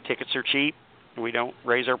 Tickets are cheap. We don't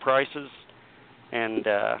raise our prices. And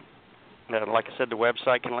like I said, the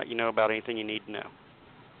website can let you know about anything you need to know.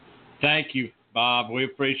 Thank you, Bob. We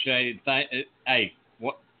appreciate it. Hey,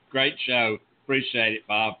 what great show. Appreciate it,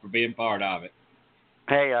 Bob, for being part of it.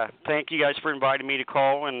 Hey, thank you guys for inviting me to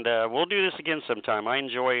call, and we'll do this again sometime. I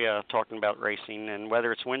enjoy talking about racing, and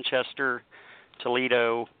whether it's Winchester,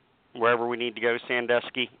 Toledo, wherever we need to go,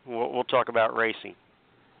 Sandusky, we'll talk about racing.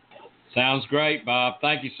 Sounds great, Bob.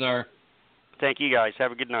 Thank you, sir. Thank you, guys.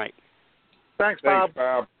 Have a good night. Thanks, Bob.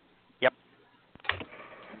 Yep.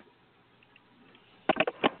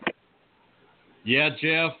 Yeah,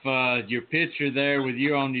 Jeff, your picture there with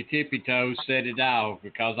you on your tippy toes said it all,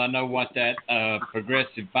 because I know what that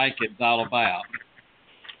progressive banking's all about.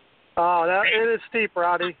 Oh, it is steep,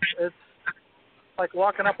 Rowdy. It's like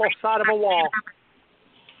walking up the side of a wall.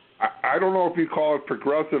 I don't know if you call it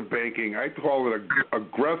progressive banking. I call it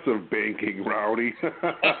aggressive banking, Rowdy.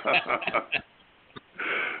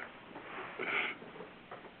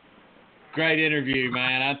 Great interview,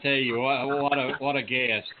 man. I tell you, what a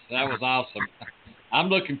guest. That was awesome. I'm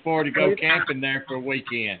looking forward to go camping there for a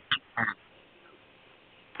weekend.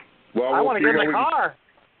 Well, I want to get in the car.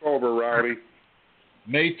 Over, Rowdy.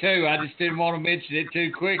 Me too. I just didn't want to mention it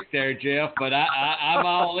too quick there, Jeff, but I'm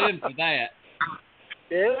all in for that.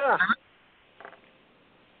 Yeah.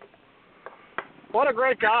 What a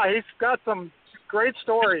great guy. He's got some great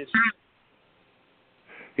stories.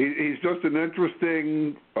 He's just an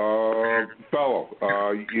interesting fellow.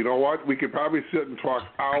 You know what? We could probably sit and talk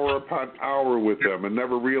hour upon hour with him and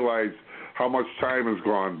never realize how much time has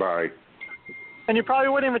gone by. And you probably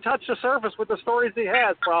wouldn't even touch the surface with the stories he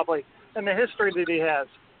has, probably, and the history that he has.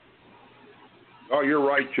 Oh, you're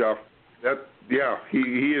right, Jeff.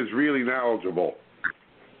 He is really knowledgeable.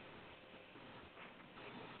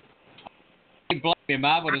 him,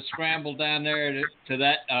 I would have scrambled down there to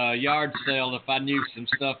that yard sale if I knew some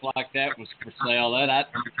stuff like that was for sale. I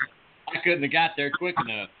couldn't have got there quick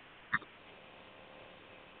enough.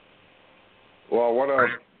 Well, what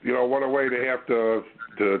a way to have to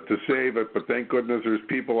save it. But thank goodness there's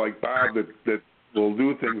people like Bob that will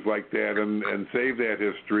do things like that and save that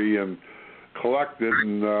history and collect it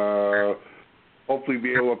and hopefully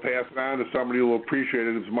be able to pass it on to somebody who will appreciate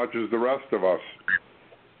it as much as the rest of us.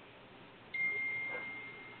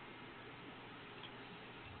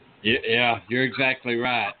 Yeah, you're exactly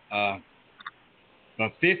right.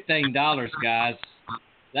 But $15, guys,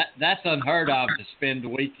 that's unheard of to spend the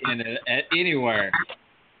weekend at anywhere.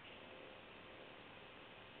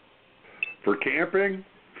 For camping?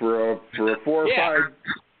 For a 4 or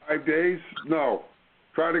 5 days? No.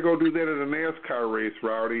 Try to go do that at a NASCAR race,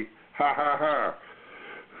 Rowdy. Ha ha ha.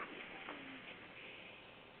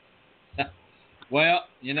 Well,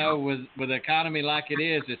 with the economy like it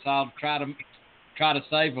is, it's all try to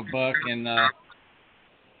save a buck, and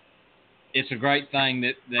it's a great thing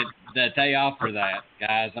that they offer that,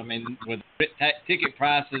 guys. I mean, with ticket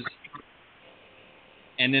prices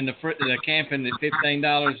and then the camping at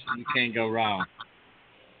 $15, you can't go wrong.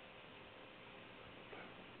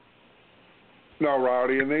 No,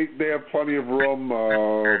 Rowdy, and they have plenty of room.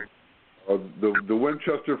 The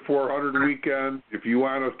Winchester 400 weekend, if you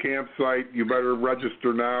want a campsite, you better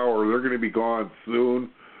register now or they're going to be gone soon.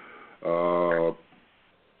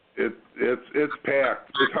 It's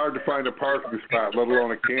packed. It's hard to find a parking spot, let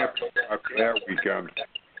alone a campsite after that weekend.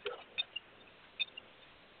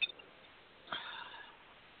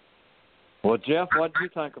 Well, Jeff, what did you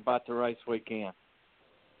think about the race weekend?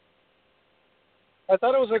 I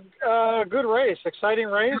thought it was a good race, exciting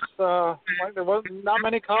race. There was not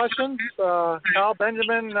many cautions. Kyle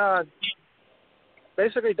Benjamin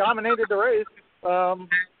basically dominated the race.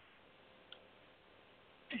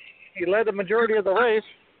 He led the majority of the race,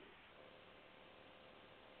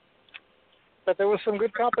 but there was some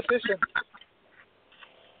good competition.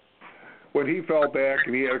 When he fell back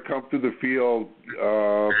and he had to come through the field,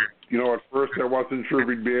 at first I wasn't sure if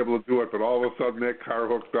he'd be able to do it, but all of a sudden that car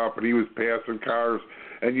hooked up and he was passing cars,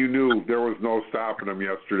 and you knew there was no stopping him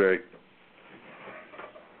yesterday.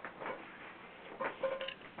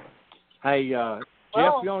 Hey, Jeff,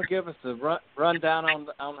 you want to give us a rundown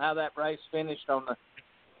on how that race finished on the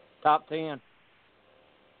top 10?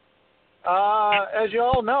 As you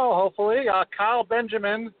all know, hopefully, Kyle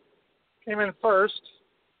Benjamin came in first.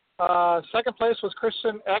 Second place was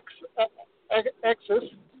Christian Exis.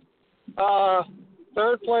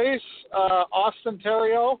 Third place, Austin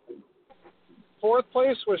Terrio. Fourth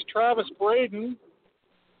place was Travis Braden.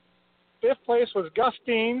 Fifth place was Gus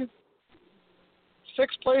Dean.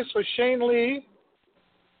 Sixth place was Shane Lee.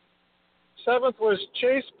 Seventh was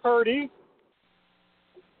Chase Purdy.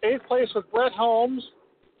 Eighth place was Brett Holmes.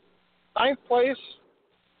 Ninth place,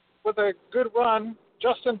 with a good run,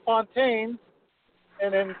 Justin Fontaine.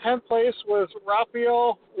 And in 10th place was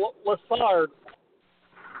Rafael Lassard.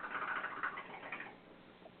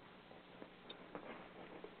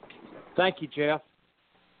 Thank you, Jeff.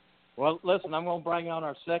 Well, listen, I'm going to bring on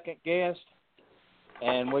our second guest,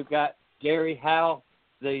 and we've got Gary Howell,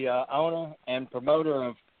 the owner and promoter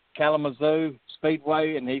of Kalamazoo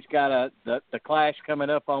Speedway, and he's got the Clash coming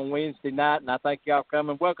up on Wednesday night, and I think y'all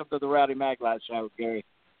coming. Welcome to the Rowdy Maglite Show, Gary.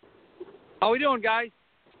 How we doing, guys?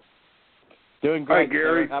 Doing great. Hi,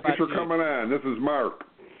 Gary. How Thanks about for you? coming on. This is Mark.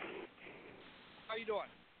 How you doing?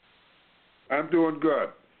 I'm doing good.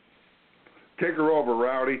 Take her over,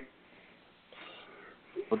 Rowdy.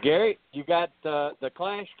 Well, Gary, you got the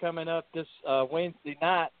Clash coming up this Wednesday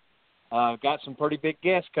night. Got some pretty big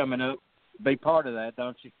guests coming up. Be part of that,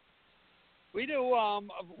 don't you? We do.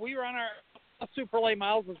 We run our Super Late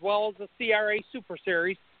Miles as well as the CRA Super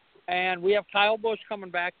Series, and we have Kyle Busch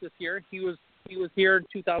coming back this year. He was here in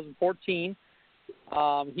 2014.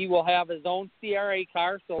 He will have his own CRA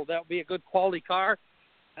car, so that'll be a good quality car.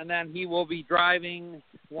 And then he will be driving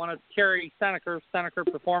one of Terry Seneker's Seneker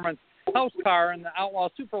Performance house car in the Outlaw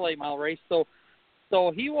Super Late Mile race. So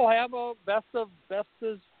he will have a best of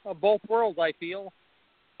both worlds, I feel.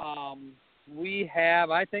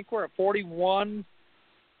 I think we're at 41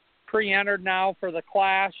 pre-entered now for the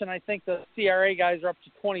Clash, and I think the CRA guys are up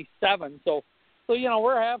to 27. So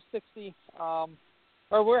we're have 60, or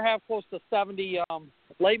we're have close to 70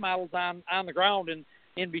 late models on the ground and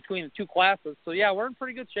in between the two classes. So yeah, we're in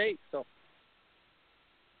pretty good shape. So.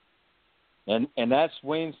 And that's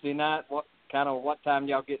Wednesday night. What time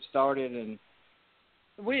y'all get started? And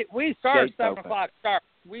we start at 7 o'clock sharp.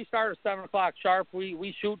 We start at 7 o'clock sharp.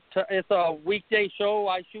 We shoot. It's a weekday show.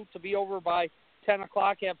 I shoot to be over by 10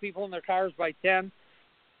 o'clock. Have people in their cars by 10.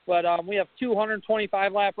 But we have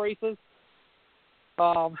 225 lap races,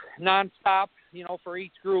 nonstop, for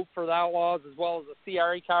each group for the Outlaws as well as the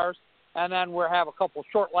CRA cars. And then we'll have a couple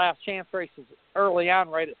short last chance races early on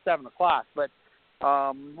right at 7 o'clock. But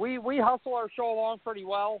we hustle our show along pretty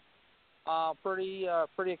well, pretty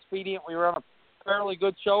expedient. We run a fairly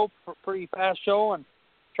good show, pretty fast show, and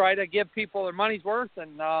try to give people their money's worth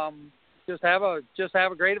and just have a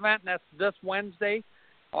great event. And that's this Wednesday,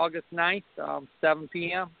 August 9th, 7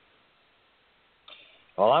 p.m.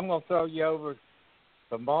 Well, I'm going to throw you over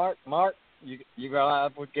to Mark. Mark, you go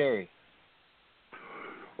up with Gary.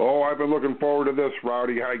 Oh, I've been looking forward to this,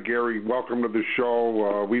 Rowdy. Hi, Gary. Welcome to the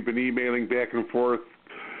show. We've been emailing back and forth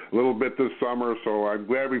a little bit this summer, so I'm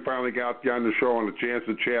glad we finally got you on the show and a chance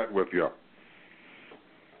to chat with you.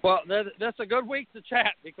 Well, that's a good week to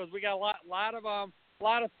chat because we got a lot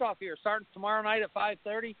of stuff here. Starting tomorrow night at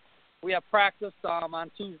 5:30, we have practice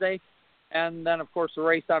on Tuesday, and then of course the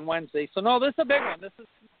race on Wednesday. So no, this is a big one. This is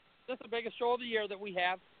the biggest show of the year that we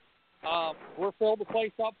have. We're filled the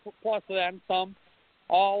place up, plus then some.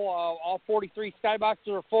 All 43 skyboxes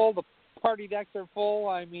are full. The party decks are full.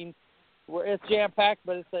 I mean, it's jam packed,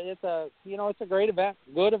 but it's a great event,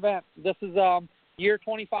 good event. This is year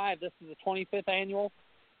 25. This is the 25th annual.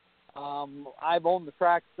 I've owned the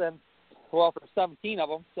track since for 17 of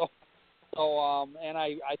them. So and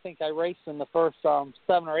I think I raced in the first 7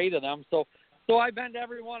 or 8 of them. So I've been to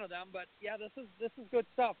every one of them. But yeah, this is good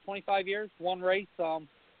stuff. 25 years, one race.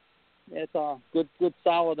 It's a good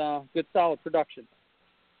solid production.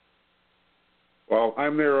 Well,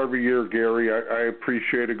 I'm there every year, Gary. I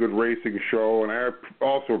appreciate a good racing show, and I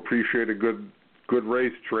also appreciate a good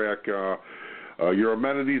racetrack. Your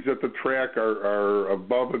amenities at the track are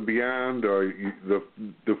above and beyond.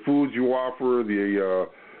 The foods you offer, the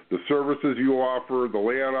services you offer, the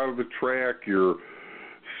layout out of the track, your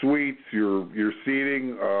suites, your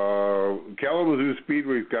seating. Kalamazoo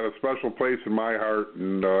Speedway's got a special place in my heart,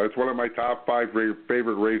 and it's one of my top 5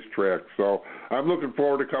 favorite racetracks. So I'm looking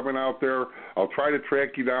forward to coming out there. I'll try to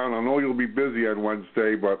track you down. I know you'll be busy on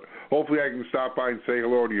Wednesday, but hopefully I can stop by and say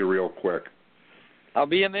hello to you real quick. I'll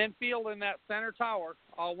be in the infield in that center tower,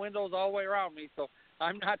 all windows all the way around me, so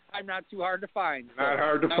I'm not too hard to find. Not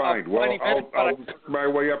hard to find. Well, I'll work my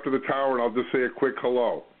way up to the tower, and I'll just say a quick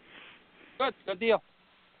hello. Good deal.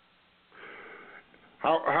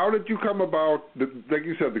 How did you come about, like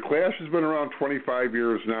you said, the Clash has been around 25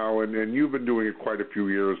 years now, and you've been doing it quite a few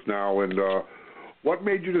years now, and what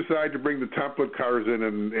made you decide to bring the template cars in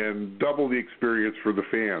and double the experience for the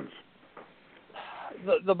fans?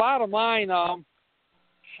 The bottom line,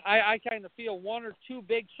 I kind of feel 1 or 2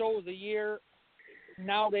 big shows a year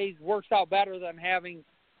nowadays works out better than having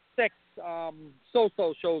 6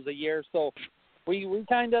 so-so shows a year, so we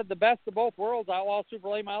kind of the best of both worlds, Outlaw Super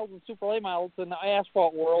Late Models and Super Late Models in the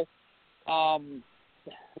asphalt world.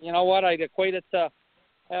 You know what? I'd equate it to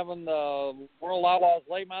having the World Outlaws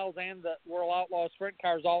Late Models and the World Outlaws Sprint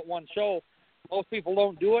cars all at one show. Most people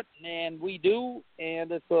don't do it, and we do.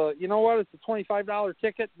 And it's it's a $25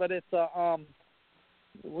 ticket, but it's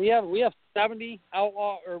we have 70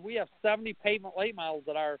 we have 70 pavement late models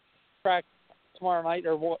at our track tomorrow night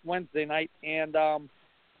or Wednesday night, and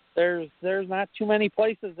there's not too many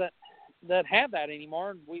places that have that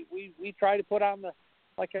anymore. We try to put on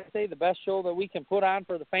the best show that we can put on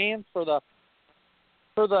for the fans, for the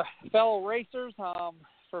fellow racers,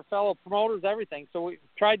 for fellow promoters, everything. So we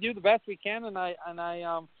try to do the best we can, and I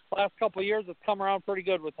last couple of years it's come around pretty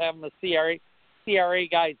good with having the CRA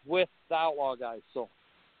guys with the Outlaw guys. So.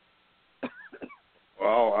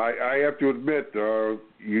 Well, I have to admit,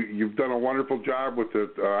 you've done a wonderful job with it.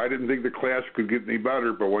 I didn't think the Clash could get any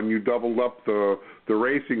better, but when you doubled up the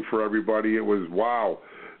racing for everybody, it was wow.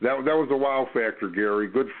 That was a wow factor, Gary.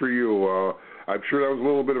 Good for you. I'm sure that was a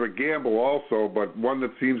little bit of a gamble also, but one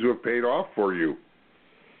that seems to have paid off for you.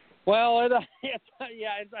 Well, it's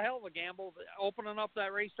a hell of a gamble. Opening up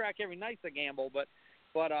that racetrack every night's a gamble, but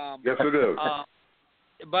yes, it is.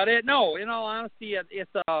 But in all honesty,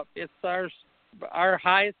 it's our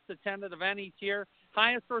highest attended event each year,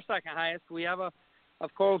 highest or second highest. We have of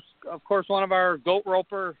course one of our goat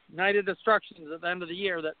roper Night of Destructions at the end of the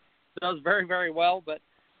year that does very, very well. But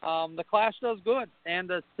the Clash does good, and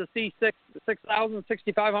to see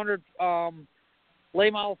 6,500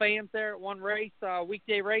 late model fans there at one race,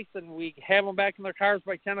 weekday race, and we have them back in their cars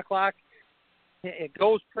by 10 o'clock. It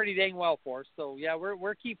goes pretty dang well for us. So yeah,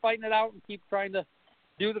 we're keep fighting it out and keep trying to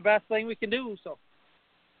do the best thing we can do. So.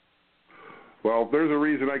 Well, there's a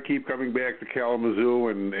reason I keep coming back to Kalamazoo,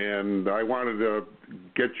 and I wanted to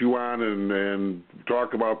get you on and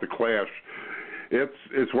talk about the Clash.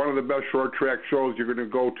 It's one of the best short track shows you're going to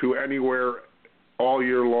go to anywhere all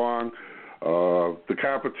year long. The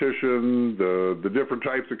competition, the different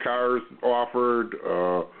types of cars offered,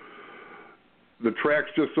 the track's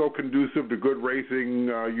just so conducive to good racing.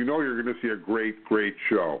 You know you're going to see a great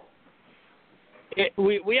show.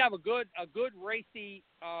 We have a good racy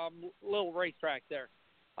little racetrack there.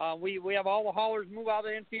 We have all the haulers move out of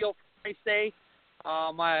the infield for race day.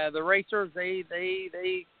 The racers they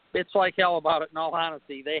it's like hell about it. In all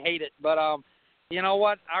honesty, they hate it. But you know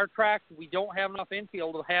what? Our track, we don't have enough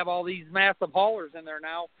infield to have all these massive haulers in there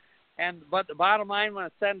now. But the bottom line, when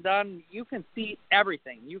it's said and done, you can see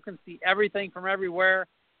everything. You can see everything from everywhere.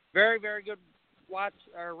 Very, very good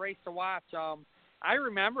race to watch. I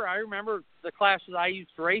remember the classes I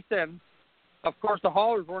used to race in. Of course, the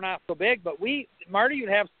haulers were not so big, but Marty, you'd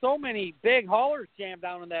have so many big haulers jammed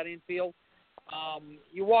down in that infield.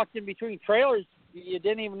 You walked in between trailers, you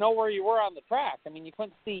didn't even know where you were on the track. I mean, you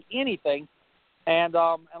couldn't see anything. And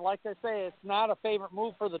like I say, it's not a favorite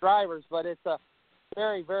move for the drivers, but it's a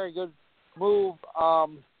very, very good move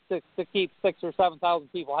to keep 6,000 or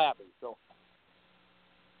 7,000 people happy. So.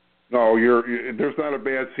 No, there's not a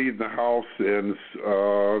bad seat in the house, and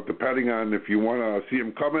depending on if you want to see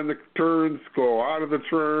them come in the turns, go out of the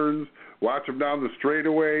turns, watch them down the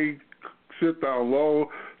straightaway, sit down low,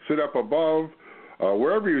 sit up above,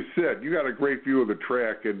 wherever you sit, you got a great view of the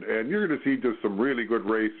track, and you're going to see just some really good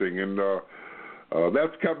racing, and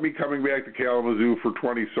that's kept me coming back to Kalamazoo for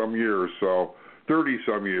 20-some years, so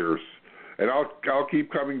 30-some years. And I'll keep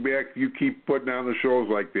coming back. You keep putting on the shows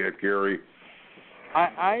like that, Gary.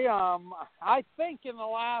 I think in the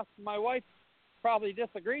last, my wife probably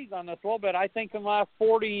disagrees on this a little bit. I think in the last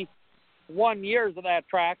 41 years of that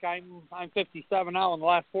track, I'm 57 now. In the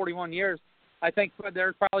last 41 years, I think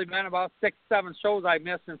there's probably been about 6-7 shows I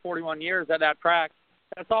missed in 41 years at that track.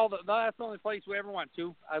 That's the only place we ever went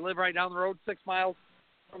to. I live right down the road, 6 miles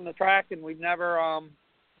from the track, and we never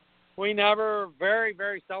very,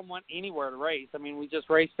 very seldom went anywhere to race. I mean, we just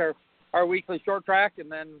raced our weekly short track, and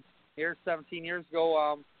then here 17 years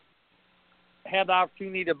ago, had the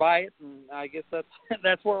opportunity to buy it, and I guess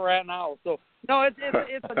that's where we're at now. So no, it's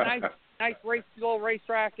a nice little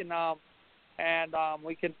racetrack, and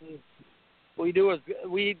we do as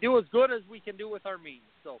good as we can do with our means.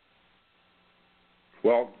 So.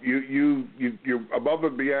 Well, you're above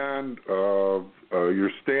and beyond your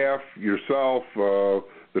staff, yourself,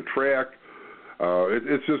 the track.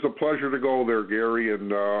 It's just a pleasure to go there, Gary,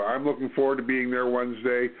 and I'm looking forward to being there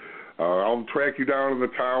Wednesday. I'll track you down in the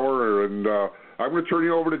tower, and I'm going to turn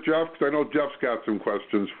you over to Jeff because I know Jeff's got some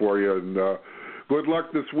questions for you. And good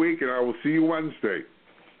luck this week, and I will see you Wednesday.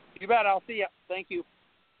 You bet. I'll see you. Thank you.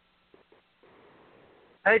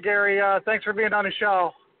 Hey, Gary. Thanks for being on the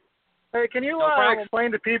show. Hey, can you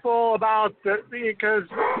explain to people about because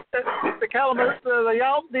the Kalamazoo,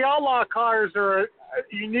 the Outlaw cars are a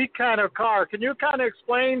unique kind of car. Can you kind of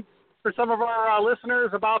explain for some of our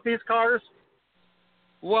listeners about these cars?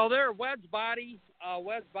 Well, they're a wedge body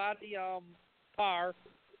car.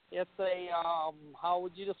 It's a how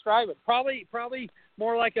would you describe it? Probably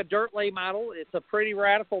more like a dirt lay model. It's a pretty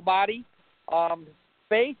radical body.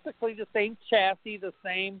 Basically the same chassis, the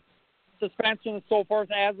same suspension and so forth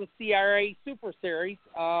as the CRA Super Series.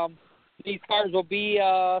 These cars will be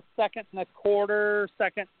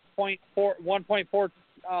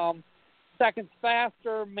 1.4 seconds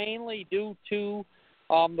faster, mainly due to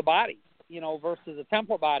the body, versus a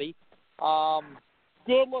template body.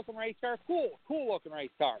 Good looking race car, cool looking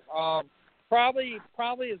race car. Probably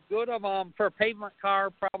as good of for a pavement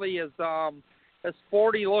car, probably as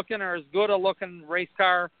sporty looking or as good a looking race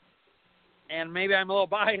car. And maybe I'm a little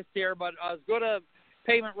biased here, but as good a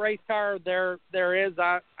pavement race car there is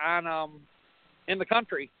on in the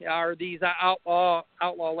country are these outlaw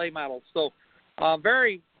lay models. So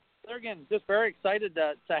just very excited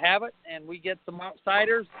to have it, and we get some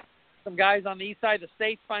outsiders, some guys on the east side of the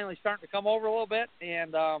state finally starting to come over a little bit,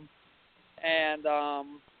 and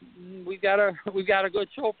we've got a good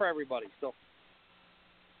show for everybody. So.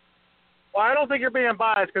 Well, I don't think you're being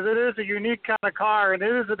biased because it is a unique kind of car, and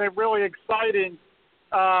it is a really exciting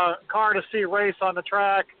car to see race on the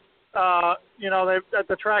track. At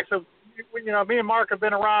the tracks of, me and Mark have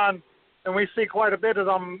been around, and we see quite a bit of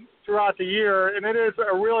them throughout the year, and it is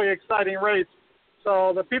a really exciting race.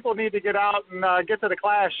 So the people need to get out and get to the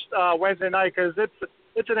Clash Wednesday night because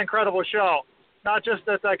it's an incredible show. Not just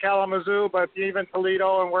at Kalamazoo, but even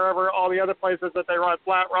Toledo and wherever all the other places that they run,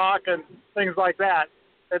 Flat Rock and things like that.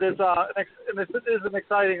 It is an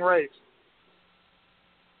exciting race.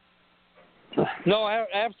 No,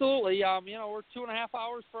 absolutely. We're 2.5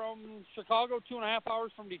 hours from Chicago, 2.5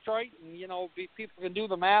 hours from Detroit, and people can do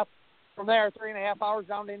the math from there. 3.5 hours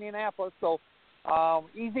down to Indianapolis. So,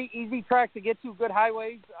 Easy track to get to, good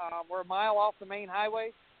highways. We're a mile off the main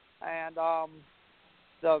highway, and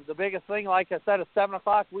the biggest thing, like I said, at 7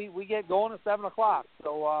 o'clock, we get going at 7 o'clock.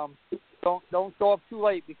 So don't show up too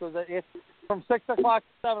late, because it's from 6 o'clock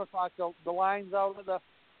to 7 o'clock. The lines out of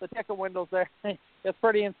the ticket windows there, it's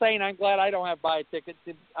pretty insane. I'm glad I don't have buy tickets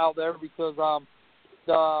out there, because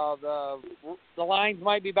the lines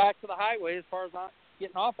might be back to the highway as far as not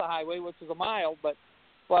getting off the highway, which is a mile, but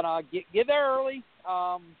get there early,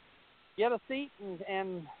 get a seat,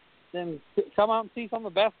 and then come out and see some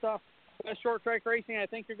of the best short track racing I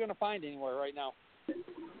think you're going to find anywhere right now.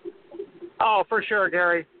 Oh, for sure,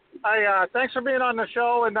 Gary. Thanks for being on the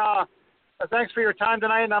show, and thanks for your time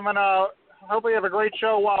tonight. And I'm gonna hopefully have a great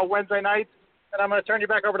show Wednesday night, and I'm gonna turn you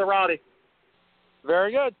back over to Rowdy.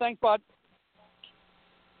 Very good. Thanks, bud.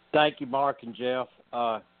 Thank you, Mark and Jeff.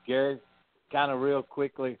 Gary, kind of real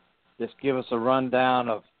quickly, just give us a rundown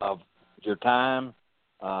of your time,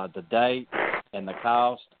 the date, and the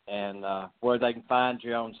cost, and where they can find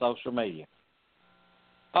you on social media.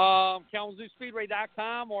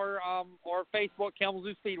 KalamazooSpeedway.com or Facebook,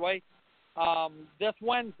 Kalamazoo Speedway. This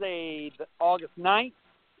Wednesday, August 9th,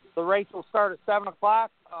 the race will start at 7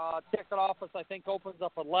 o'clock. Ticket office, I think, opens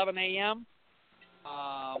up at 11 a.m.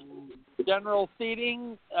 General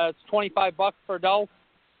seating, it's $25 for adults.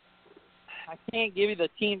 I can't give you the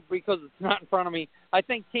teens because it's not in front of me. I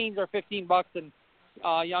think teens are $15 and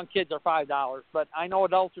young kids are $5, but I know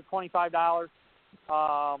adults are $25.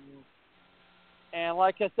 And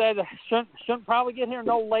like I said, shouldn't probably get here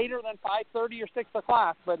no later than 5:30 or 6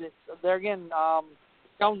 o'clock. But there again,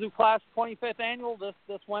 Kalamazoo Class 25th Annual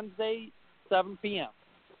this Wednesday, 7 p.m.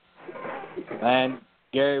 And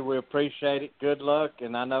Gary, we appreciate it. Good luck,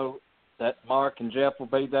 and I know that Mark and Jeff will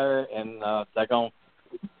be there, and they're going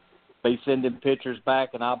to be sending pictures back,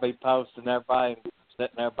 and I'll be posting everybody and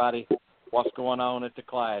letting everybody what's going on at the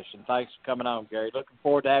Clash. And thanks for coming on, Gary. Looking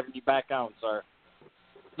forward to having you back on, sir.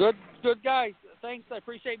 Good guys. Thanks. I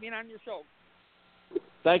appreciate being on your show.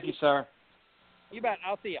 Thank you, sir. You bet.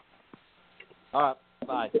 I'll see you. All right.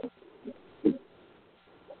 Bye.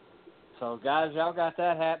 So, guys, y'all got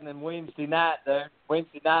that happening Wednesday night there.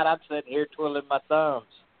 Wednesday night, I'm sitting here twiddling my thumbs.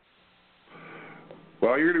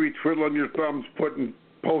 Well, you're going to be twiddling your thumbs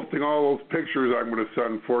posting all those pictures I'm going to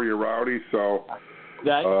send for you, Rowdy. So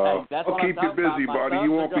I'll keep you busy, buddy.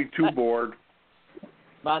 You won't be too bored.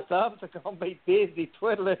 My thumbs are going to be busy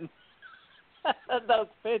twiddling those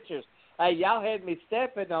pictures. Hey, y'all had me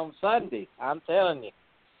stepping on Sunday. I'm telling you.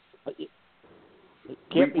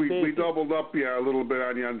 We doubled up a little bit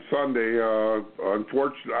on you on Sunday.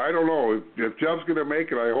 Unfortunately, I don't know if Jeff's going to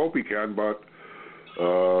make it. I hope he can, but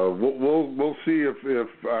we'll see if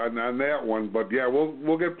on that one. But yeah,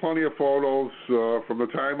 we'll get plenty of photos from the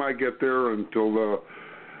time I get there until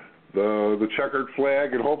the checkered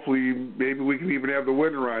flag, and hopefully maybe we can even have the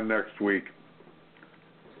winner on next week.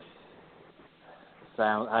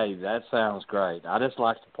 Hey, that sounds great. I just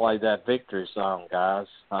like to play that victory song, guys.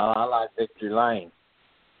 I like Victory Lane.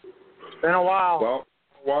 It's been a while. Well,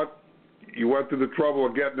 what? You went through the trouble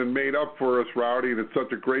of getting it made up for us, Rowdy, and it's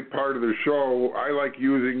such a great part of the show. I like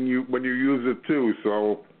using you when you use it too.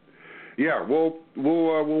 So, yeah, we'll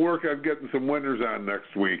work on getting some winners on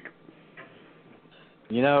next week.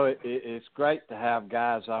 You know, it's great to have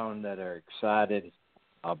guys on that are excited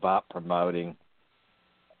about promoting,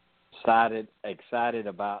 excited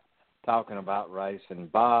about talking about racing.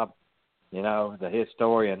 Bob, you know, the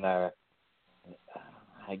historian there,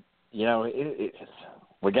 you know,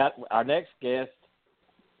 we got our next guest,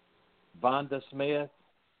 Vonda Smith.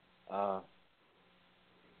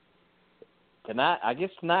 Tonight, I guess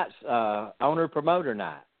tonight's owner-promoter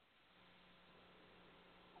night.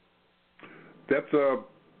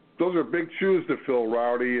 Those are big shoes to fill,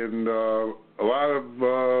 Rowdy, and a lot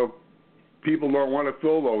of people don't want to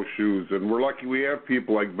fill those shoes, and we're lucky we have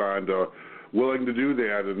people like Vonda willing to do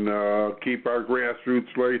that and keep our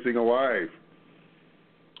grassroots racing alive.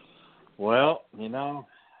 Well, you know,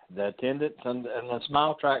 the attendance and the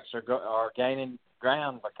small tracks are gaining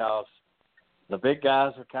ground because the big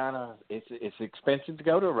guys are kind of it's expensive to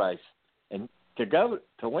go to a race, and to go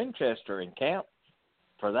to Winchester and camp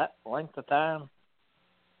for that length of time.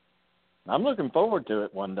 I'm looking forward to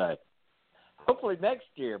it one day. Hopefully next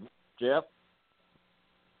year, Jeff.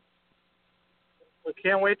 We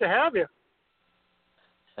can't wait to have you.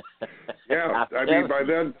 Yeah, I mean, by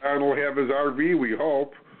then Don will have his RV, we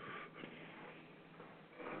hope.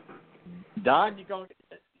 Don,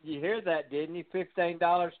 you hear that, didn't you?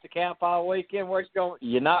 $15 to camp all weekend. Where's going?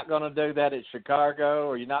 You're not going to do that at Chicago,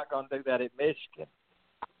 or you're not going to do that at Michigan.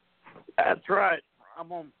 That's right.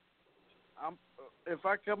 if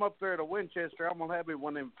I come up there to Winchester, I'm gonna have me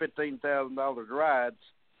one of them $15,000 rides,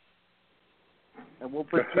 and we'll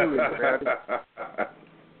put you in there.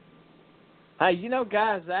 Hey,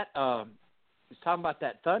 guys, that was talking about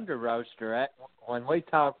that Thunder Roaster. When we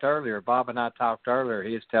talked earlier, Bob and I talked earlier,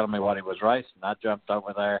 he was telling me what he was racing. I jumped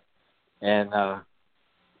over there, and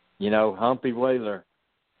Humpy Wheeler.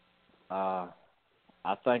 I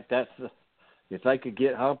think if they could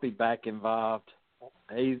get Humpy back involved,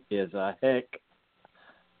 he is a heck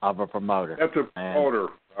of a promoter. That's a promoter,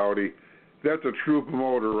 Rowdy. That's a true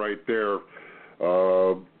promoter right there.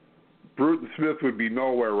 Bruton Smith would be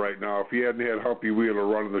nowhere right now if he hadn't had Humpy Wheeler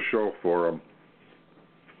running the show for him.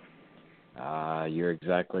 You're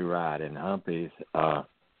exactly right. And Humpy's,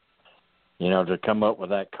 to come up with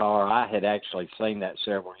that car, I had actually seen that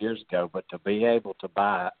several years ago, but to be able to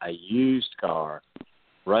buy a used car,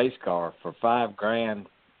 race car, for $5,000,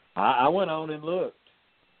 I went on and looked,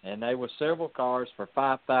 and there were several cars for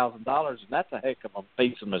 $5,000, and that's a heck of a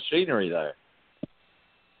piece of machinery there.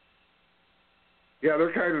 Yeah,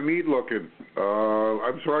 they're kind of neat looking.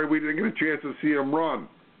 I'm sorry we didn't get a chance to see them run.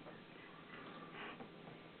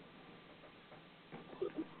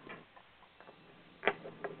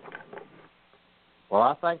 Well,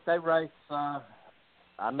 I think they race. I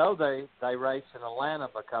know they race in Atlanta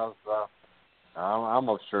because I'm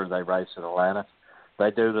almost sure they race in Atlanta.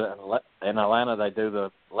 They do in Atlanta. They do the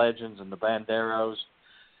Legends and the Banderos,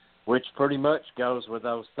 which pretty much goes with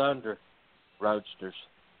those Thunder Roadsters.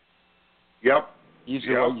 Yep.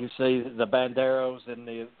 Usually, you see the Banderos and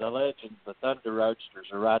the Legends, the Thunder Roadsters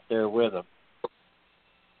are right there with them.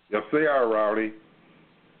 Yes, they are, Rowdy.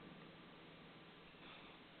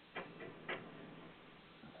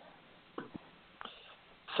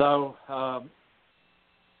 So,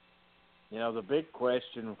 the big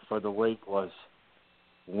question for the week was,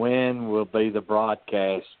 when will be the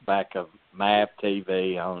broadcast back of MAV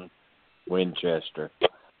TV on Winchester?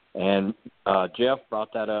 And Jeff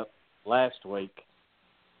brought that up last week,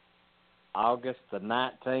 August the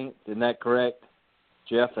 19th. Isn't that correct,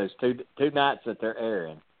 Jeff? There's two nights that they're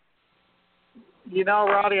airing.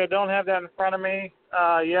 Rowdy, I don't have that in front of me.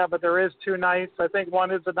 But there is 2 nights. I think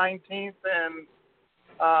one is the 19th and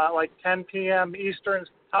 10 p.m. Eastern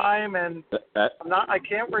time, and I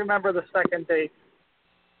can't remember the second date.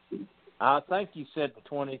 I think you said the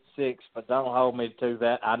 26th, but don't hold me to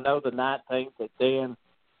that. I know the 19th at 10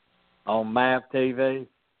 on MAV TV,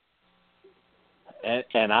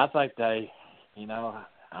 and I think they,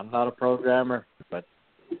 I'm not a programmer, but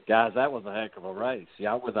guys, that was a heck of a race.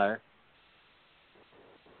 Y'all were there.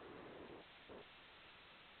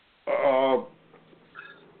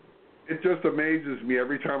 It just amazes me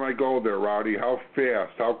every time I go there, Rowdy, how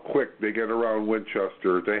fast, how quick they get around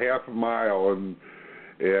Winchester. It's a half a mile, and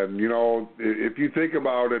if you think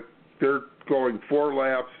about it, they're going 4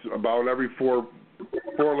 laps about every four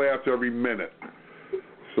laps every minute.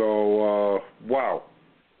 So wow,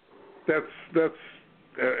 that's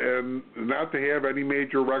and not to have any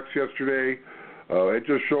major wrecks yesterday. It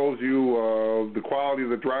just shows you the quality of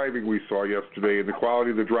the driving we saw yesterday and the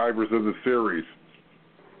quality of the drivers in the series.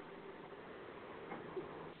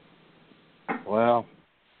 Well,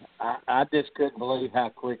 I just couldn't believe how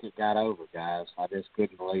quick it got over, guys. I just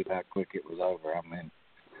couldn't believe how quick it was over. I mean,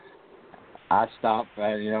 I stopped.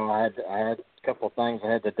 I had a couple of things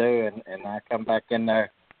I had to do, and I come back in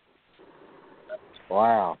there.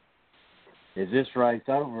 Wow, is this race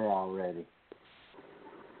over already?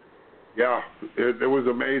 Yeah, it was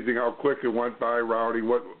amazing how quick it went by, Rowdy.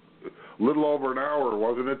 What, a little over an hour,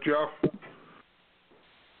 wasn't it, Jeff?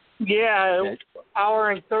 Yeah,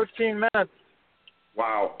 hour and 13 minutes.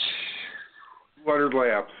 Wow. 200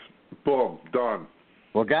 laps. Boom, done.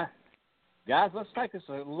 Well, guys, let's take us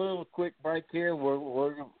a little quick break here. We're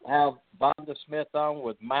going to have Vonda Smith on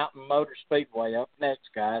with Mountain Motor Speedway up next,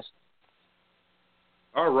 guys.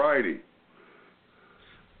 All righty.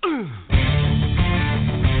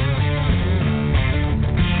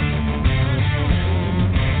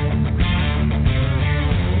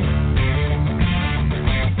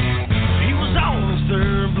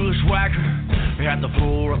 Bushwhacker at the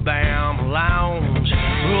Floribama Lounge.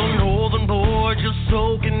 A northern boy just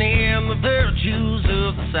soaking in the virtues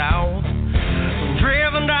of the South.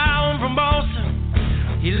 Driven down from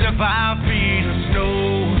Boston, he's got 5 feet of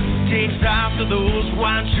snow. Takes after those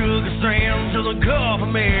white sugar strands to the Gulf of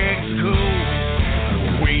Mexico.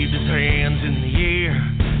 Waved his hands in the air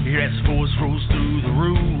as his voice rose through the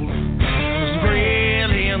roof,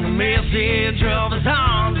 spreading the message of his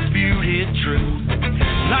undisputed truth.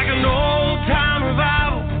 Like an old-time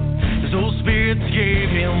revival, his old spirits gave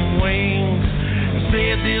him wings and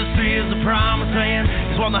said this is the promised land.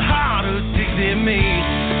 It's one the heart who takes it means.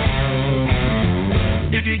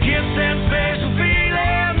 If you get that special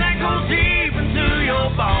feeling that goes deep into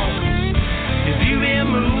your bones, if you've been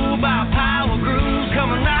moved by power grooves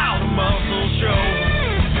coming out of muscle show,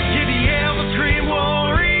 if you ever scream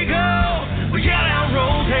war eagle, we got out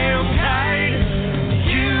roll down tight,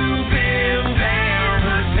 you've been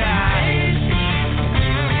paradise.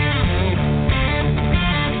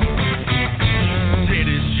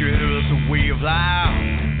 City's just a way of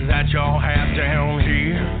life that y'all have down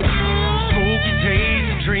here. Smoky taste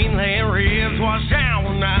and dreamland ribs washed down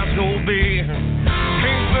when nights go bare.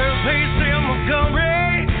 King's birthplace in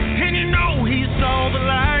Montgomery, and you know he saw the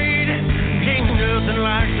light. Ain't nothing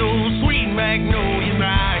like those sweet magnolia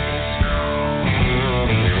nights.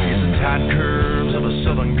 It's the tight curves of a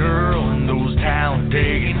southern girl and those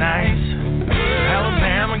Talladega nights.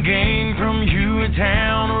 Alabama gang from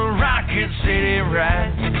Hueytown or Rocket City, right?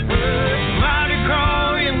 Mighty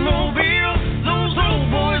Craw in Mobile, those old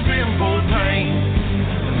boys in Fort Payne.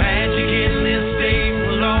 The magic in this state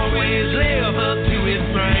will always live up to its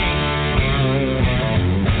brain.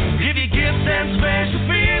 If you get that special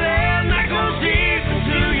feeling that goes deep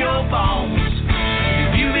into your bones,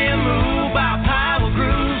 if you've been moved by power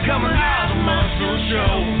grooves coming out of muscle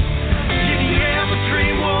show, if you ever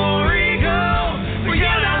dream war eagle, we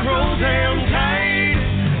got our roll down tight,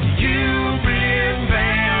 you've been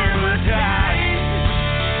paradise.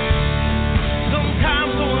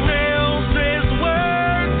 Sometimes someone else says the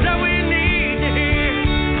words that we need to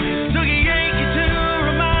hear. Took a Yankee to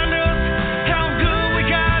remind us how good we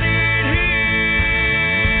got it here.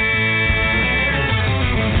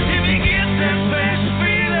 If you get that special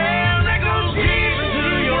feeling that goes deep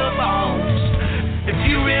into your bones, if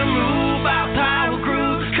you've been moved by power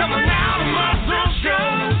grooves coming out of muscle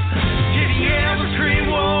shows, if you ever scream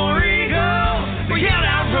war eagle, we got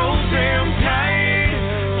our rolls down tight,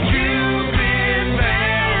 you've been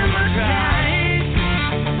paradise.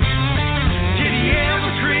 If you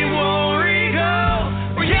ever scream war eagle,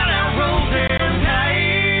 we got our rolls down tight.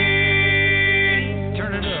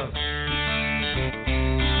 Turn it up.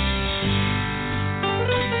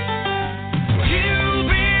 You've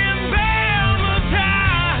been paradise.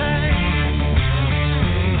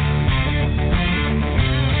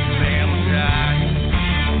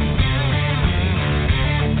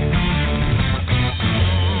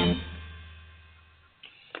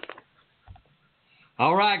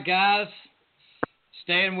 All right, guys.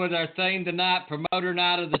 Staying with our theme tonight, promoter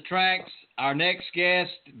night of the tracks. Our next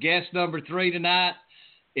guest number 3 tonight,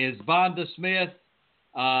 is Vonda Smith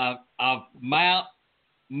of Mountain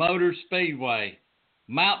Motor Speedway,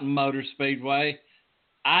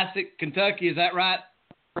 Isaac, Kentucky. Is that right,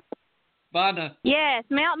 Vonda? Yes,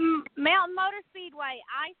 Mountain Motor Speedway,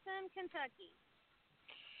 Ison, Kentucky.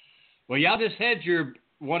 Well, y'all just had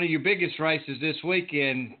one of your biggest races this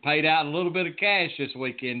weekend. Paid out a little bit of cash this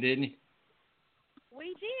weekend, didn't you?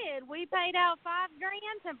 We did. We paid out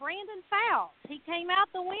 $5,000 to Brandon Fouts. He came out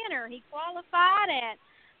the winner. He qualified at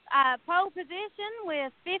pole position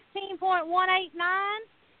with 15.189.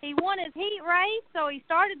 He won his heat race, so he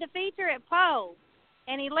started the feature at pole,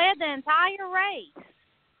 and he led the entire race.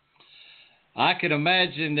 I can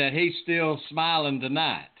imagine that he's still smiling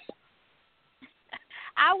tonight.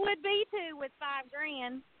 I would be too with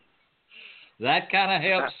 $5,000. That kind of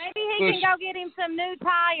helps. Maybe he can go get him some new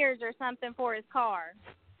tires or something for his car.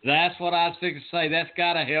 That's what I was thinking to say. That's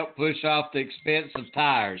got to help push off the expense of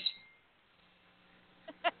tires.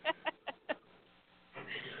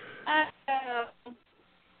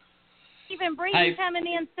 Even Breeden coming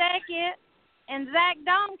in second, and Zach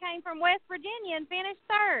Dome came from West Virginia and finished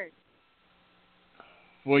third.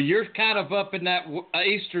 Well, you're kind of up in that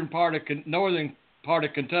northern part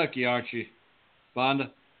of Kentucky, aren't you,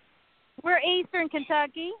 Vonda? We're Eastern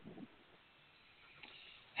Kentucky.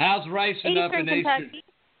 How's racing up in Kentucky.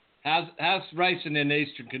 Eastern? How's racing in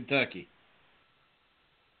Eastern Kentucky?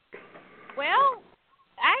 Well,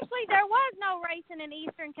 actually, there was no racing in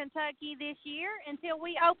Eastern Kentucky this year until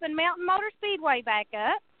we opened Mountain Motor Speedway back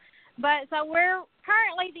up. But so we're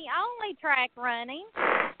currently the only track running.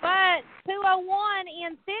 But 201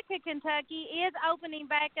 in Sitka, Kentucky is opening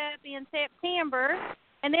back up in September.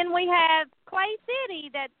 And then we have Clay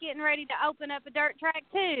City that's getting ready to open up a dirt track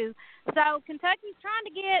too. So Kentucky's trying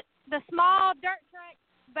to get the small dirt track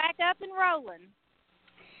back up and rolling.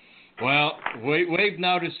 Well, we've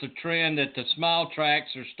noticed a trend that the small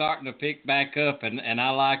tracks are starting to pick back up, and I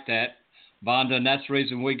like that, Vonda, and that's the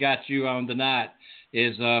reason we got you on tonight,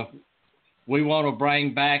 is we want to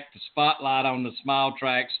bring back the spotlight on the small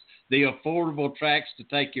tracks, the affordable tracks to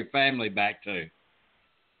take your family back to.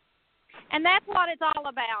 And that's what it's all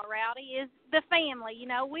about, Rowdy, is the family. You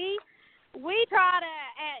know, we we try to,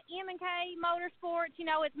 at M&K Motorsports, you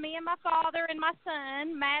know, it's me and my father and my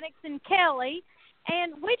son, Maddox and Kelly,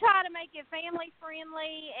 and we try to make it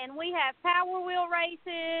family-friendly, and we have Power Wheel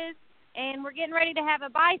races, and we're getting ready to have a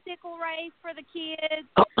bicycle race for the kids.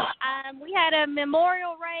 We had a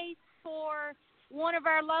memorial race for one of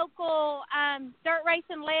our local dirt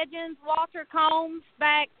racing legends, Walter Combs,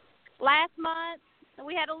 back last month. So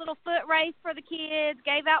we had a little foot race for the kids,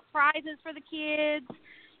 gave out prizes for the kids.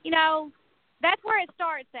 You know, that's where it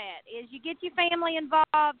starts at, is you get your family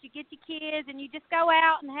involved, you get your kids, and you just go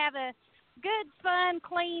out and have a good, fun,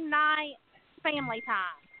 clean night, family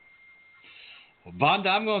time. Well, Vonda,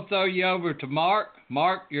 I'm going to throw you over to Mark.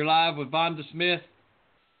 Mark, you're live with Vonda Smith.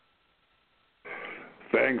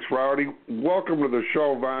 Thanks, Rowdy. Welcome to the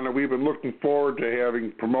show, Vonda. We've been looking forward to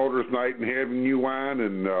having Promoters Night and having you on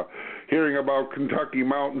and hearing about Kentucky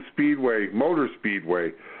Mountain Speedway, Motor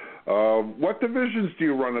Speedway. What divisions do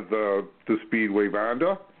you run at the Speedway,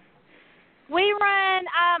 Vonda? We run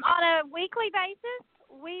on a weekly basis.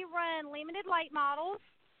 We run limited late models,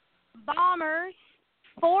 bombers,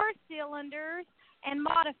 4-cylinders, and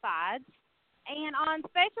modifieds. And on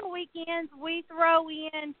special weekends, we throw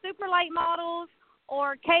in super late models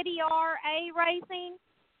or KDR-A racing.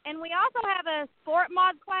 And we also have a sport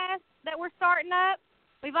mod class that we're starting up.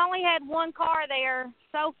 We've only had one car there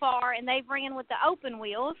so far, and they've ran with the open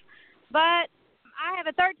wheels. But I have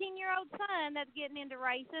a 13-year-old son that's getting into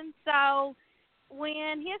racing, so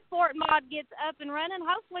when his sport mod gets up and running,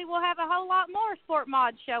 hopefully we'll have a whole lot more sport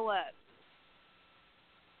mods show up.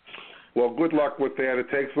 Well, good luck with that.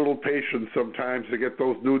 It takes a little patience sometimes to get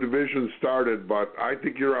those new divisions started, but I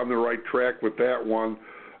think you're on the right track with that one.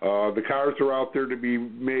 The cars are out there to be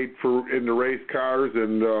made for in the race cars,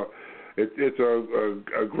 and it's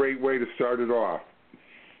a great way to start it off.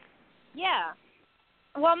 Yeah.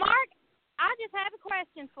 Well, Mark, I just have a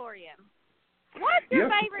question for you. What's your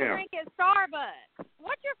favorite drink at Starbucks?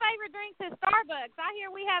 What's your favorite drinks at Starbucks? I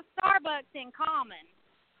hear we have Starbucks in common.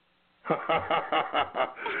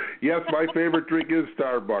 Yes, my favorite drink is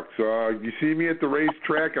Starbucks. You see me at the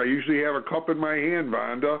racetrack, I usually have a cup in my hand,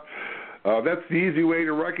 Vonda. That's the easy way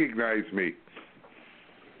to recognize me.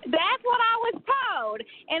 That's what I was told.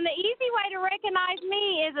 And the easy way to recognize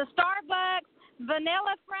me is a Starbucks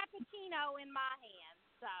vanilla frappuccino in my hand.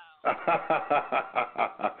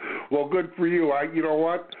 Well, good for you. You know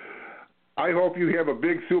what? I hope you have a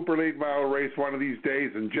big super late model race one of these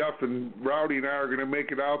days, and Jeff and Rowdy and I are going to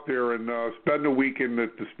make it out there and spend a weekend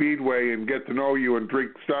at the Speedway and get to know you and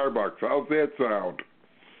drink Starbucks. How's that sound?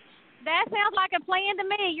 That sounds like a plan to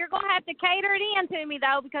me. You're going to have to cater it in to me,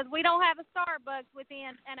 though, because we don't have a Starbucks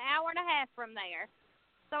within an hour and a half from there.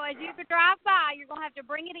 So as you could drive by, you're going to have to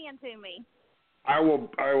bring it in to me. I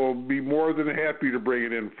will be more than happy to bring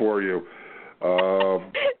it in for you.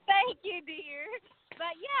 Thank you, dear.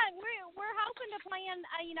 But yeah, we're hoping to plan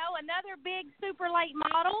another big super late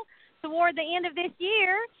model toward the end of this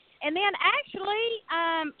year, and then actually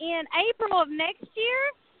in April of next year,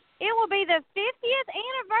 it will be the 50th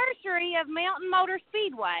anniversary of Mountain Motor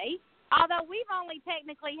Speedway. Although we've only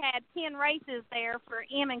technically had 10 races there for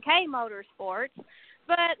M&K Motorsports,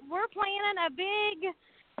 but we're planning a big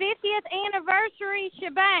 50th anniversary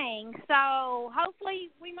shebang, so hopefully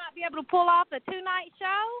we might be able to pull off a 2-night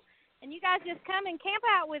show, and you guys just come and camp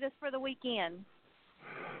out with us for the weekend.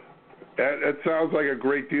 That sounds like a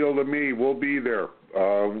great deal to me. We'll be there.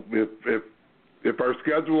 If our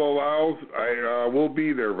schedule allows, I will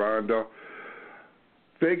be there, Vonda.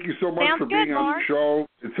 Thank you so much for being on the show.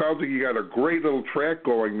 It sounds like you got a great little track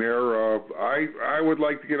going there. I would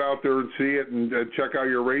like to get out there and see it and check out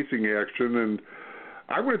your racing action, and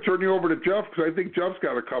I'm going to turn you over to Jeff because I think Jeff's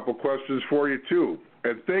got a couple questions for you, too.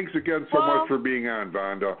 And thanks again so much for being on,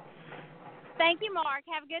 Vonda. Thank you, Mark.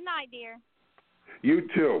 Have a good night, dear. You,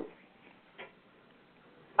 too.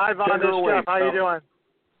 Hi, Vonda. It's Jeff. How you doing?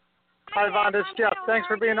 Hi, Vonda. It's Jeff. Thanks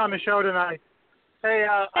for being on the show tonight. Hey,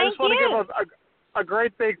 I just want to give a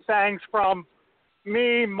great big thanks from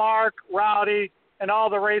me, Mark, Rowdy, and all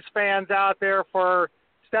the race fans out there for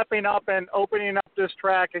stepping up and opening up this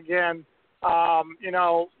track again.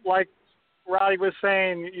 Like Rowdy was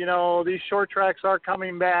saying, these short tracks are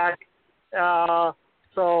coming back.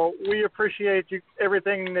 So we appreciate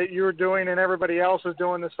everything that you're doing and everybody else is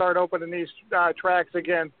doing to start opening these tracks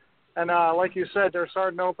again. And like you said, they're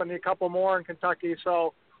starting to open a couple more in Kentucky.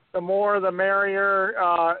 So the more, the merrier.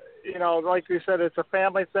 Like you said, it's a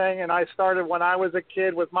family thing. And I started when I was a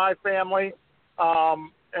kid with my family.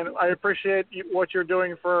 And I appreciate what you're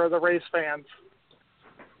doing for the race fans.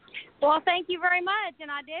 Well, thank you very much, and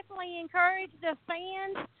I definitely encourage the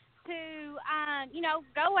fans to,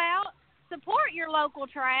 go out, support your local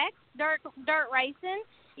tracks, dirt racing.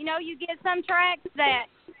 You know, you get some tracks that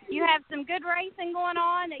you have some good racing going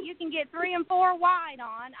on that you can get 3 and 4 wide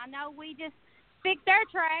on. I know we just picked their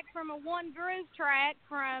track from a one groove track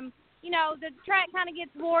from, you know, the track kind of gets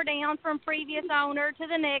wore down from previous owner to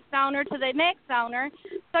the next owner to the next owner.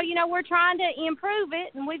 So, you know, we're trying to improve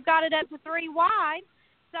it, and we've got it up to 3 wide.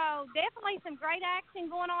 So definitely some great action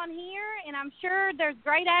going on here, and I'm sure there's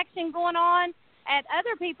great action going on at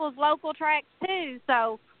other people's local tracks too.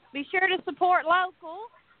 So be sure to support local,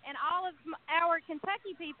 and all of our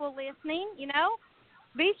Kentucky people listening, you know,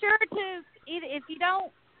 be sure to, if you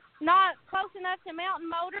don't, not close enough to Mountain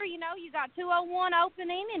Motor, you know, you got 201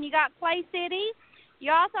 opening, and you got Clay City.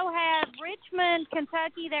 You also have Richmond,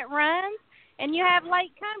 Kentucky that runs, and you have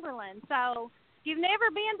Lake Cumberland. So if you've never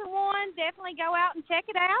been to one, definitely go out and check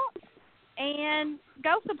it out and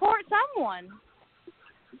go support someone.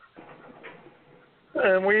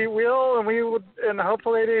 And we will, and we would, and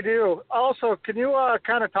hopefully they do. Also, can you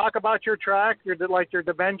kind of talk about your track, your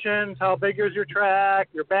dimensions, how big is your track,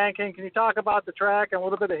 your banking? Can you talk about the track and a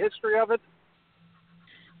little bit of history of it?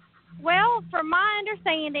 Well, from my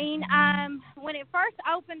understanding, when it first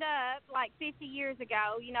opened up like 50 years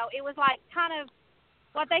ago, you know, it was like kind of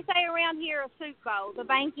what they say around here, a soup bowl. The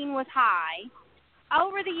banking was high.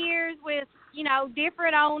 Over the years with, you know,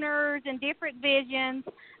 different owners and different visions,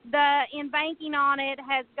 the banking on it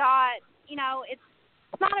has got, you know, it's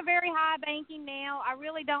not a very high banking now. I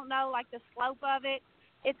really don't know, like, the slope of it.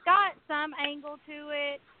 It's got some angle to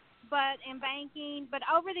it, but in banking. But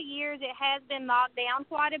over the years, it has been knocked down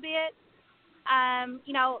quite a bit.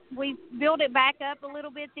 You know, we've built it back up a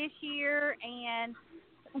little bit this year and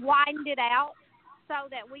widened it out so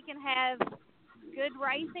that we can have good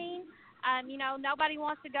racing. You know, nobody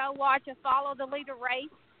wants to go watch a follow the leader race.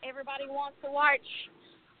 Everybody wants to watch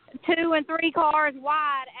 2 and 3 cars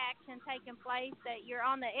wide action taking place that you're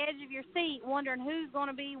on the edge of your seat wondering who's going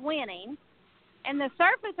to be winning. And the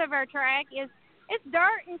surface of our track it's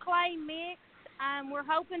dirt and clay mixed. We're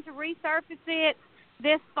hoping to resurface it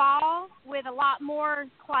this fall with a lot more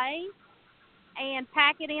clay and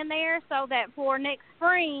pack it in there so that for next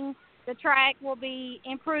spring the track will be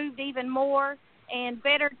improved even more and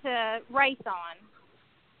better to race on.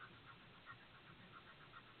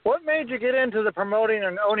 What made you get into the promoting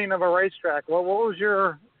and owning of a racetrack? What was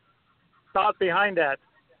your thought behind that?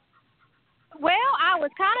 Well, I was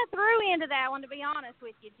kind of threw into that one, to be honest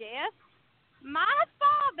with you, Jeff. My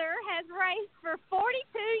father has raced for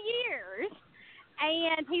 42 years,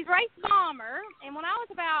 and he's raced bomber. And when I was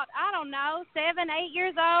about, 7, 8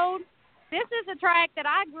 years old, this is a track that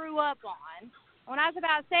I grew up on. When I was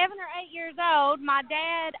about 7 or 8 years old, my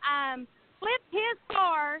dad flipped his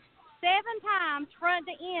car 7 times front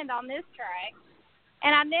to end on this track.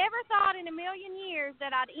 And I never thought in a million years that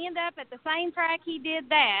I'd end up at the same track he did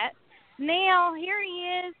that. Now, here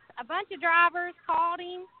he is. A bunch of drivers called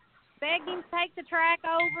him, begged him to take the track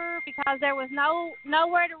over because there was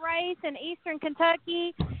nowhere to race in eastern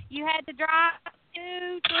Kentucky. You had to drive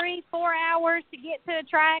 2, 3, 4 hours to get to a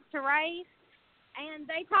track to race. And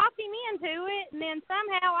they talked him into it, and then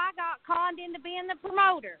somehow I got conned into being the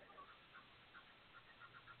promoter.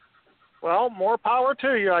 Well, more power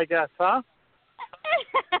to you, I guess, huh?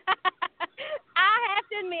 I have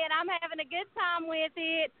to admit, I'm having a good time with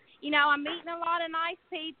it. You know, I'm meeting a lot of nice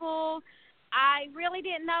people. I really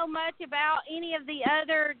didn't know much about any of the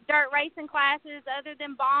other dirt racing classes other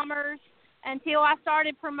than bombers until I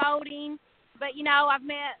started promoting. But, you know, I've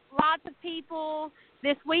met lots of people.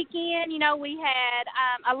 This weekend, you know, we had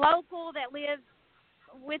a local that lives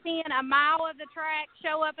within a mile of the track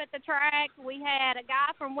show up at the track. We had a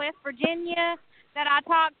guy from West Virginia that I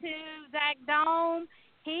talked to, Zach Dome.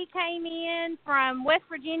 He came in from West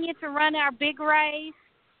Virginia to run our big race.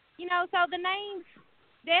 You know, so the name's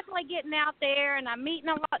definitely getting out there, and I'm meeting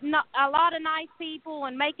a lot of nice people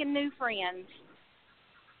and making new friends.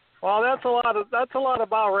 Well, that's a lot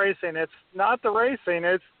about racing. It's not the racing;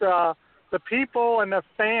 it's the people and the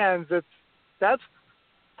fans. That's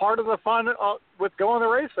part of the fun with going to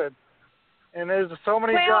racing. And there's so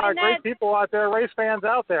many great people out there, race fans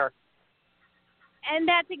out there. And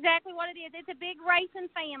that's exactly what it is. It's a big racing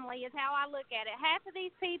family is how I look at it. Half of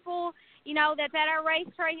these people, you know, that's at our race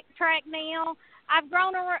track now, I've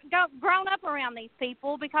grown up around these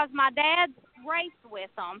people because my dad raced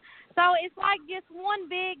with them. So it's like just one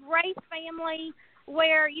big race family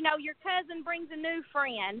where, you know, your cousin brings a new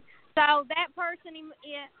friend. So that person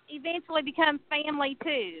eventually becomes family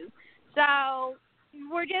too. So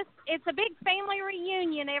it's a big family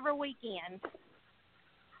reunion every weekend.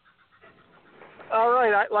 All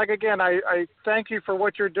right. I thank you for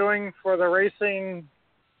what you're doing for the racing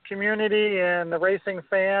community and the racing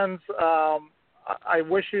fans. I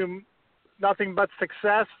wish you nothing but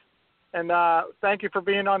success, and thank you for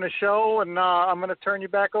being on the show, and I'm going to turn you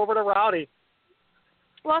back over to Rowdy.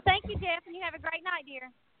 Well, thank you, Jeff, and you have a great night,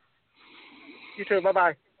 dear. You too.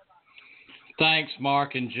 Bye-bye. Thanks,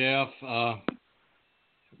 Mark and Jeff.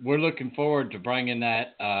 We're looking forward to bringing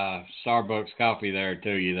that Starbucks coffee there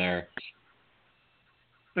to you there.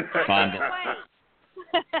 Find it.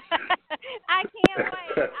 I can't wait.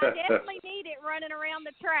 I definitely need it running around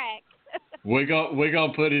the track. We're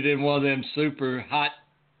gonna put it in one of them super hot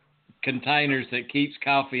containers that keeps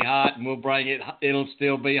coffee hot, and we'll bring it. It'll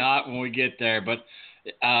still be hot when we get there. But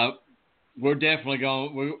we're definitely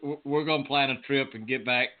we're gonna plan a trip and get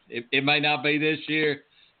back. It may not be this year,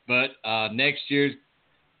 but next year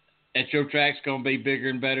at your track's gonna be bigger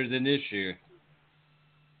and better than this year.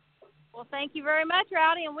 Well, thank you very much,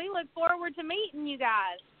 Rowdy, and we look forward to meeting you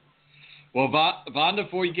guys. Well, Vonda,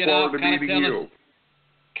 before you get off,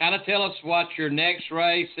 kind of tell us what your next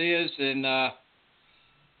race is, and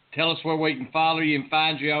tell us where we can follow you and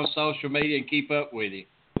find you on social media and keep up with you.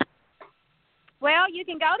 Well, you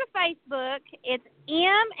can go to Facebook. It's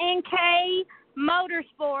M&K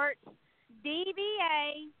Motorsports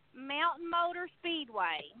DBA Mountain Motor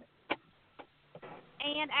Speedway.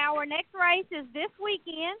 And our next race is this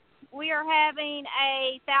weekend. We are having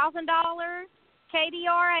a $1,000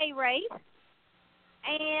 KDRA race.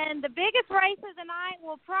 And the biggest race of the night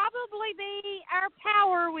will probably be our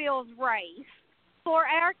Power Wheels race for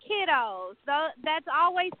our kiddos. That's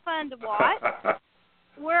always fun to watch.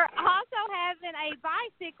 We're also having a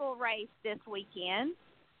bicycle race this weekend.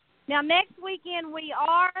 Now, next weekend we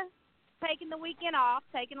are taking the weekend off,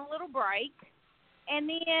 taking a little break. And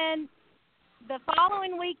then the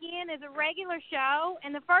following weekend is a regular show.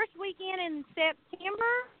 And the first weekend in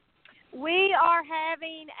September, we are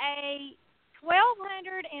having a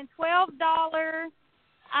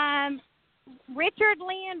 $1,212 Richard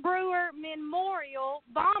Lynn Brewer Memorial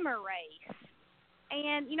Bomber Race.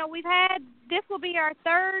 And, you know, this will be our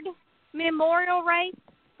third memorial race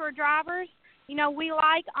for drivers. You know, we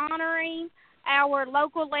like honoring our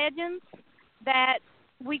local legends that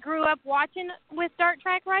we grew up watching with dirt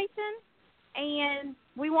track racing. And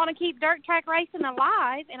we want to keep dirt track racing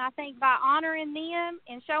alive, and I think by honoring them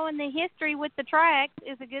and showing the history with the tracks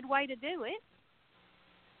is a good way to do it.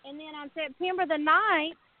 And then on September the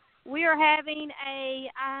 9th, we are having I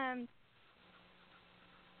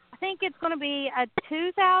think it's going to be a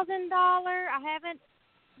 $2,000. I haven't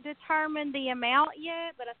determined the amount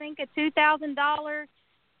yet, but I think a $2,000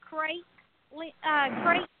 crate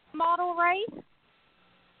model race.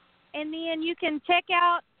 And then you can check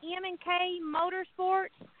out M&K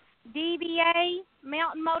Motorsports, DBA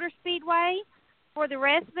Mountain Motor Speedway for the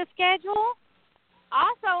rest of the schedule.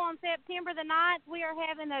 Also on September the 9th, we are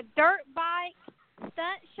having a dirt bike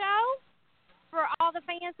stunt show for all the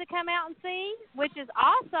fans to come out and see, which is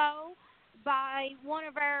also by one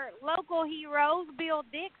of our local heroes, Bill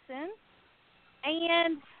Dixon.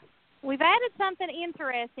 And we've added something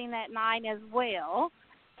interesting that night as well.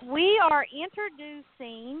 We are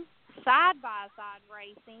introducing side-by-side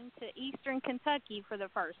racing to Eastern Kentucky for the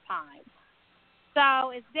first time.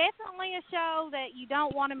 So it's definitely a show that you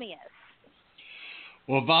don't want to miss.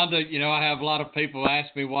 Well, Vonda, you know, I have a lot of people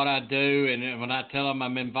ask me what I do, and when I tell them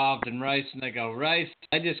I'm involved in racing, they go, race?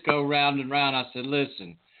 They just go round and round. I said,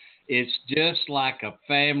 listen, it's just like a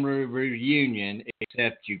family reunion,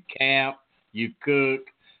 except you camp, you cook,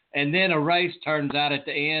 and then a race turns out at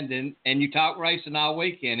the end, and you talk racing all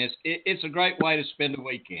weekend. It's a great way to spend the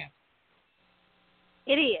weekend.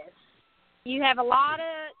 It is. You have a lot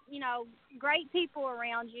of, you know, great people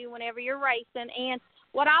around you whenever you're racing. And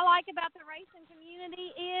what I like about the racing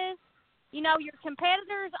community is, you know, your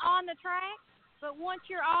competitors on the track, but once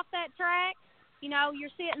you're off that track, you know, you're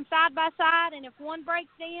sitting side by side, and if one breaks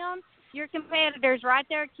down, your competitor's right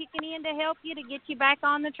there kicking in to help you to get you back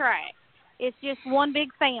on the track. It's just one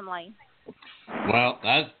big family. Well,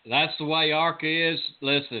 that's the way ARCA is.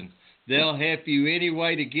 Listen, they'll help you any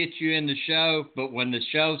way to get you in the show, but when the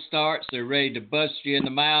show starts, they're ready to bust you in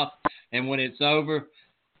the mouth, and when it's over,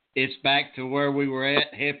 it's back to where we were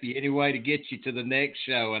at, help you any way to get you to the next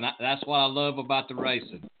show, and that's what I love about the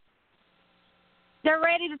racing. They're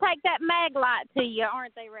ready to take that Maglite to you,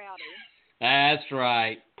 aren't they, Rowdy? That's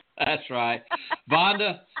right. That's right.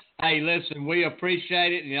 Vonda, hey, listen, we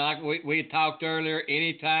appreciate it. You know, like we talked earlier,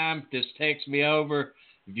 anytime, just text me over.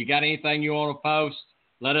 If you got anything you want to post,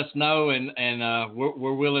 let us know, and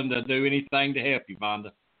we're willing to do anything to help you,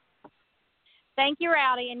 Vonda. Thank you,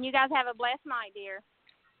 Rowdy, and you guys have a blessed night, dear.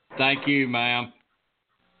 Thank you, ma'am.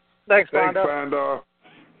 Thanks, Vonda.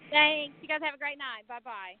 Thanks. You guys have a great night.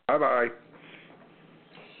 Bye-bye. Bye-bye.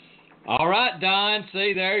 All right, Don.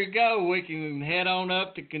 See, there you go. We can head on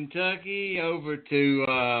up to Kentucky, over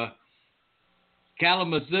to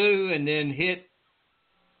Kalamazoo, and then hit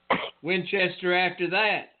Winchester after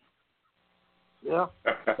that. Yeah.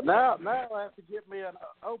 now I have to get me an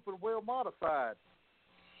open wheel modified.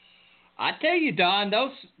 I tell you, Don,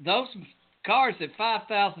 those cars at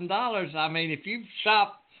 $5,000. I mean, if you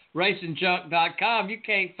shop racingjunk.com, you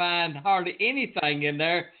can't find hardly anything in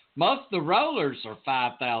there. Most of the rollers are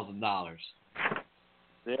 $5,000.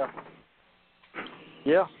 Yeah.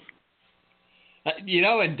 Yeah.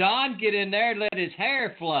 And Don get in there and let his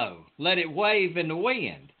hair flow. Let it wave in the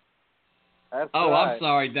wind. That's right. I'm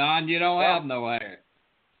sorry, Don. You don't have no hair.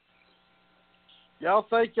 Y'all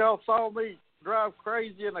think y'all saw me drive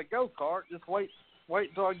crazy in a go-kart? Just wait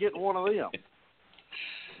until I get in one of them.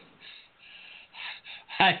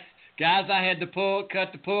 Hey, guys, I had to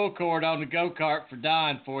cut the pull cord on the go-kart for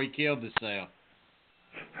Don before he killed himself.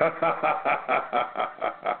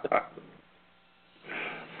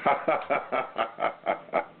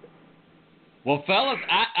 Well, fellas,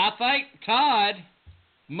 I think Todd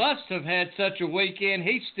must have had such a weekend.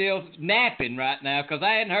 He's still napping right now because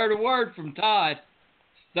I hadn't heard a word from Todd.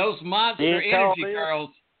 Those Monster Energy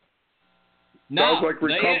girls. Sounds like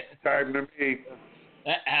recovery time to me.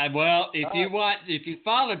 Well, if you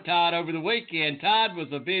followed Todd over the weekend, Todd was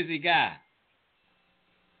a busy guy.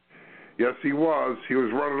 Yes, he was. He was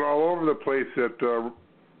running all over the place at the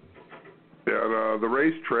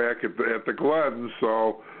racetrack at the Glen.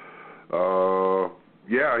 So,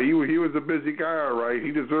 yeah, he was a busy guy. All right,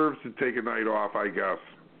 he deserves to take a night off, I guess.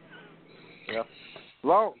 Yeah.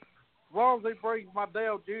 As long as he brings my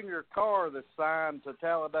Dale Jr. car that's signed to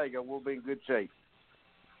Talladega, we'll be in good shape.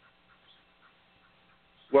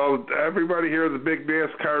 Well, everybody hear the big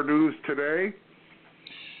NASCAR news today?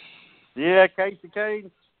 Yeah, Casey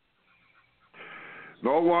Kane.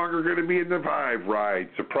 No longer going to be in the Vive ride.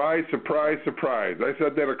 Surprise, surprise, surprise. I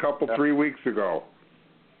said that 3 weeks ago.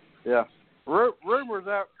 Yeah. Rumors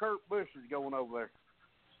out Kurt Busch is going over there.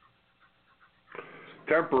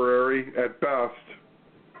 Temporary at best.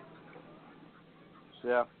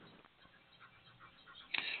 Yeah.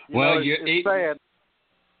 It's sad.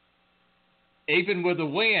 Even with the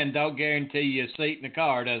win, don't guarantee you a seat in the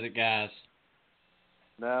car, does it, guys?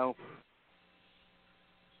 No.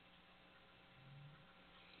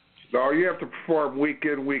 No, you have to perform week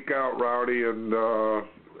in, week out, Rowdy, and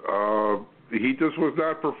he just was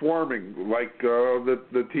not performing like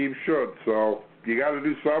the team should. So you got to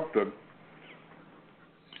do something.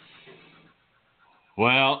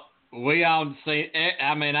 Well, we all see.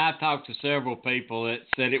 I mean, I talked to several people that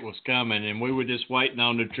said it was coming, and we were just waiting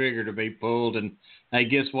on the trigger to be pulled. And hey,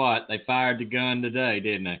 guess what? They fired the gun today,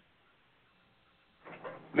 didn't they?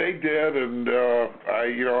 They did, and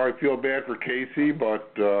I feel bad for Casey,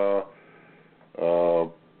 but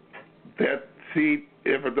that seat,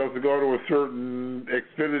 if it doesn't go to a certain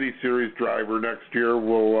Xfinity Series driver next year,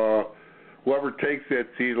 will whoever takes that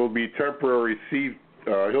seat, it'll be a temporary seat.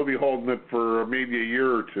 He'll be holding it for maybe a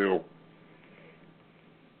year or two.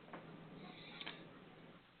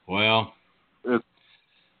 Well,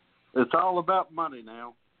 it's all about money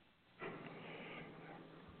now.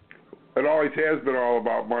 It always has been all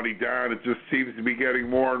about money, Don. It just seems to be getting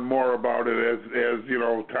more and more about it as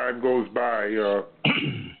time goes by.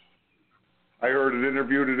 I heard an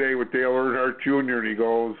interview today with Dale Earnhardt Jr., and he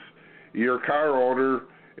goes, "You're a car owner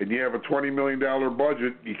and you have a $20 million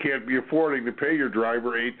budget. You can't be affording to pay your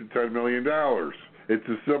driver $8 to $10 million. It's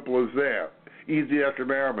as simple as that. Easy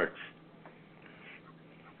economics."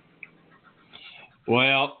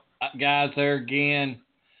 Well, guys, there again,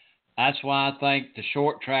 that's why I think the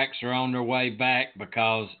short tracks are on their way back,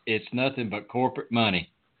 because it's nothing but corporate money.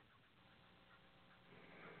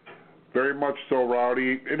 Very much so,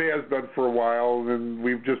 Rowdy. It has been for a while, and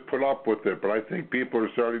we've just put up with it. But I think people are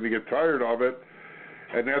starting to get tired of it,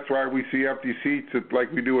 and that's why we see empty seats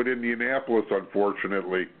like we do in Indianapolis,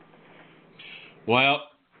 unfortunately. Well,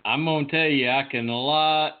 I'm going to tell you, I can a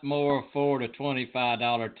lot more afford a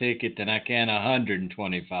 $25 ticket than I can a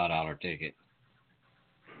 $125 ticket.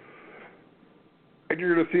 And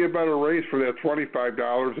you're going to see a better race for that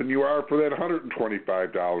 $25 than you are for that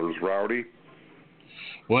 $125, Rowdy.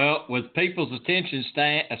 Well, with people's attention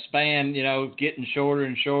span, getting shorter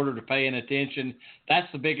and shorter to paying attention, that's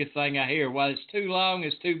the biggest thing I hear. Well, it's too long,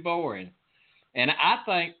 it's too boring. And I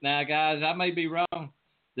think, now, guys, I may be wrong,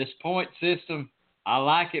 this point system, I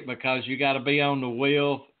like it because you got to be on the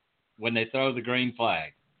wheel when they throw the green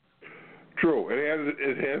flag. True.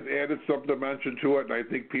 It has added some dimension to it, and I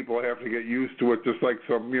think people have to get used to it, just like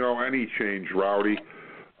any change, Rowdy.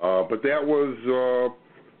 But that was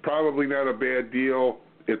probably not a bad deal.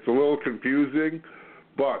 It's a little confusing,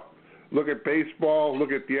 but look at baseball,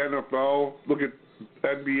 look at the NFL, look at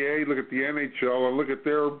NBA, look at the NHL, and look at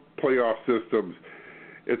their playoff systems.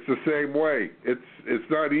 It's the same way. It's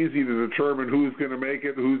not easy to determine who's going to make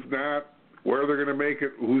it, who's not, where they're going to make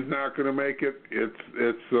it, who's not going to make it. It's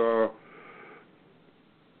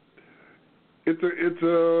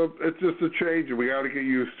just a change, and we got to get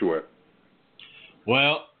used to it.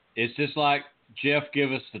 Well, it's just like Jeff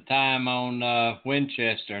give us the time on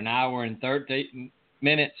Winchester, an hour and 13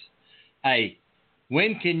 minutes. Hey,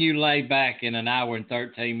 when can you lay back in an hour and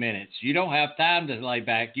 13 minutes? You don't have time to lay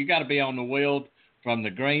back. You got to be on the wheel from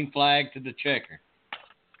the green flag to the checker.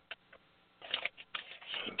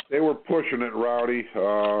 They were pushing it, Rowdy.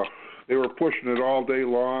 They were pushing it all day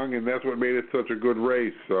long, and that's what made it such a good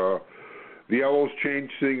race. The yellows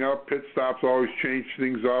change things up. Pit stops always change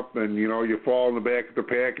things up, and, you fall in the back of the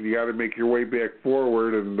pack, and you got to make your way back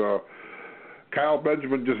forward. And Kyle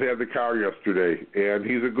Benjamin just had the car yesterday, and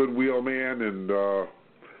he's a good wheel man. And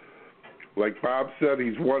like Bob said,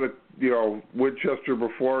 he's won at Winchester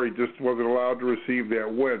before. He just wasn't allowed to receive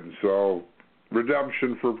that win. So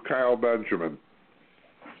redemption for Kyle Benjamin.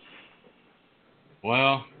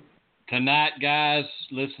 Well, tonight, guys,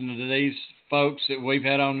 listening to these folks that we've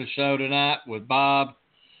had on the show tonight with Bob,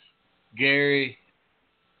 Gary,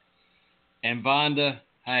 and Vonda,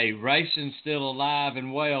 hey, racing's still alive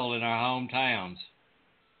and well in our hometowns.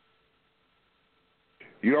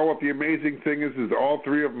 You know what the amazing thing is all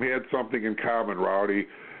three of them had something in common, Rowdy.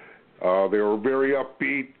 They were very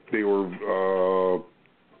upbeat. They were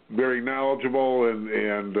very knowledgeable,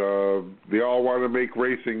 and they all wanted to make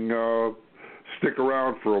racing stick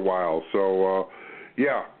around for a while. So,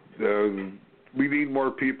 we need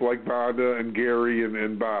more people like Vonda and Gary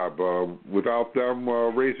and Bob. Without them,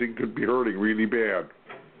 racing could be hurting really bad.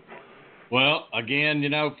 Well, again,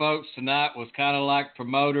 folks, tonight was kind of like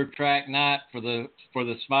promoter track night for the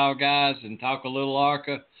small guys and talk a little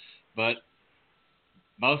ARCA, but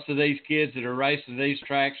most of these kids that are racing these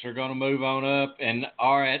tracks are going to move on up and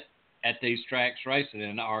are at these tracks racing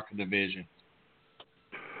in the ARCA division.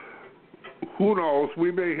 Who knows?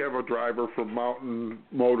 We may have a driver from Mountain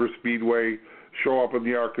Motor Speedway show up in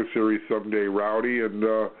the ARCA Series someday, Rowdy, and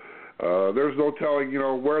there's no telling,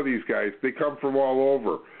 where these guys, they come from all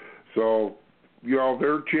over. So,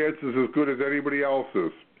 their chances as good as anybody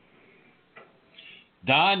else's.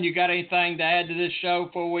 Don, you got anything to add to this show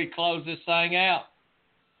before we close this thing out?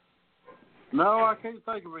 No, I can't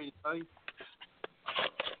think of anything.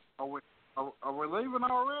 Are we leaving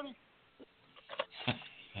already?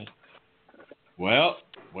 Well,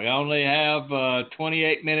 we only have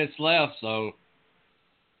 28 minutes left, so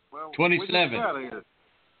 27. We just got here.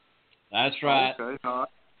 That's right. Okay, all right.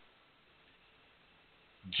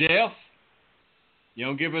 Jeff, you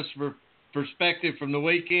want to give us perspective from the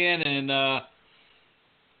weekend and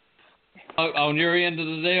on your end of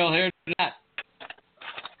the deal here tonight?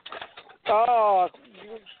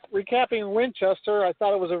 Recapping Winchester, I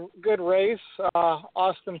thought it was a good race.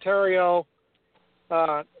 Austin Terrio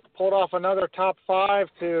pulled off another top 5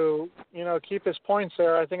 to, keep his points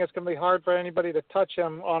there. I think it's going to be hard for anybody to touch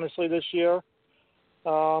him, honestly, this year.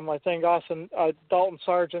 I think Dalton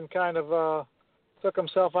Sargent kind of took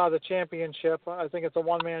himself out of the championship. I think it's a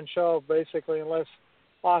one-man show, basically, unless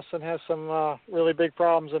Austin has some really big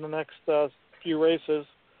problems in the next few races.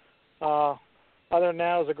 Other than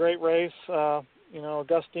that, it was a great race.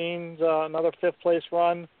 Gustine's another 5th-place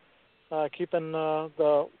run, keeping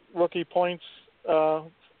the rookie points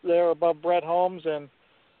there above Brett Holmes. And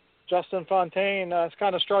Justin Fontaine has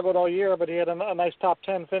kind of struggled all year, but he had a nice top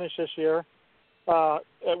 10 finish this year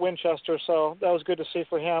at Winchester, so that was good to see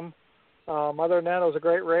for him. Other than that, it was a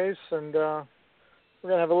great race, and we're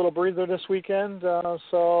going to have a little breather this weekend,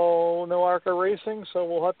 so no ARCA racing, so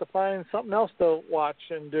we'll have to find something else to watch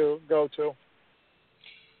and go to.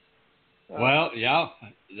 Well, y'all,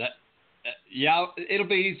 it'll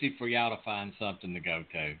be easy for y'all to find something to go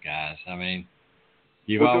to, guys. I mean,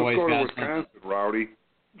 you've always got got Wisconsin, Rowdy.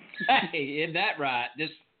 Hey, isn't that right?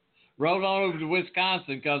 Just roll on over to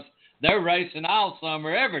Wisconsin because they're racing all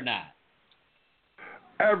summer, every night.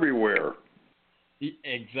 Everywhere.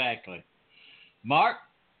 Exactly. Mark,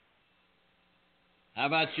 how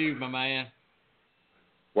about you, my man?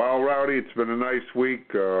 Well, Rowdy, it's been a nice week.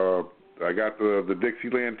 I got the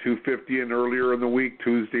Dixieland 250 in earlier in the week,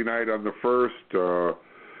 Tuesday night on the 1st.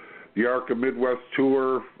 The ARCA Midwest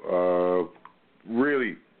Tour,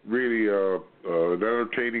 really an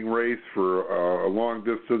entertaining race for a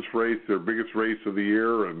long-distance race, their biggest race of the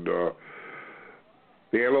year. And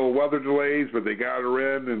They had a little weather delays, but they got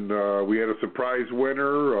her in, and we had a surprise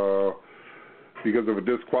winner because of a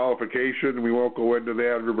disqualification. We won't go into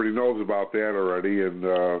that. Everybody knows about that already.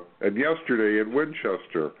 And yesterday in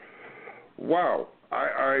Winchester, wow,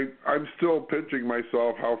 I'm still pinching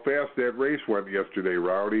myself how fast that race went yesterday,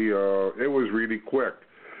 Rowdy. It was really quick.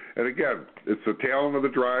 And again, it's the talent of the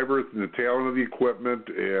drivers and the talent of the equipment,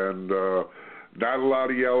 and not a lot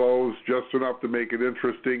of yellows, just enough to make it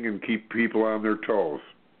interesting and keep people on their toes.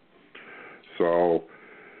 So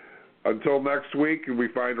until next week and we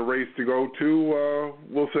find a race to go to,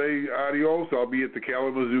 we'll say adios. I'll be at the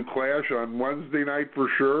Kalamazoo Clash on Wednesday night for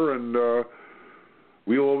sure, and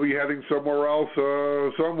we will be heading somewhere else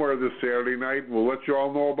somewhere this Saturday night. We'll let you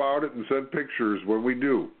all know about it and send pictures when we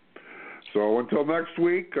do. So until next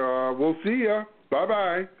week, we'll see ya.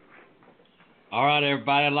 Bye-bye. All right,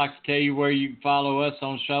 everybody. I'd like to tell you where you can follow us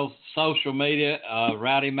on social media.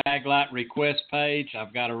 Rowdy Maglite request page.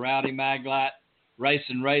 I've got a Rowdy Maglite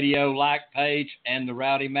Racing Radio like page and the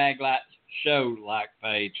Rowdy Maglite Show like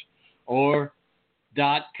page or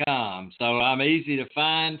 .com. So I'm easy to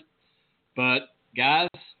find. But, guys,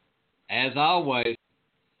 as always,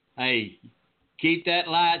 hey, keep that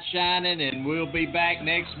light shining, and we'll be back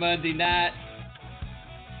next Monday night,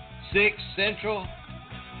 6 Central,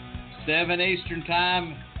 7 Eastern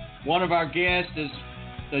Time. One of our guests, as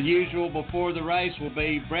the usual before the race, will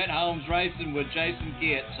be Brett Holmes Racing with Jason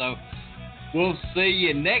Kitt. So we'll see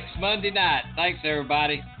you next Monday night. Thanks,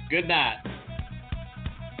 everybody. Good night.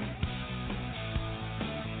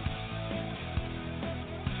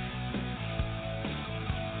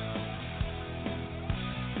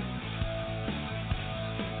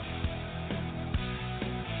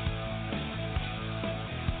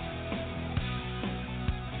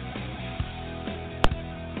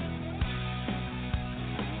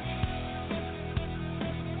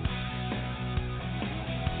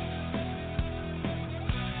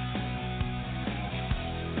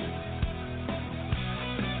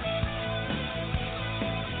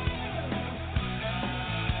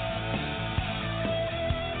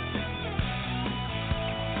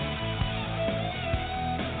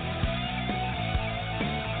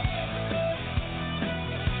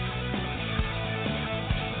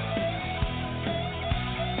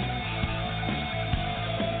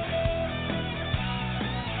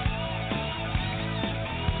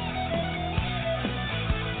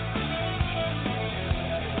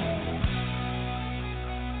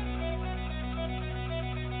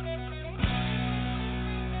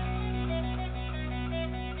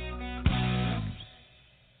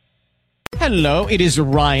 Hello, it is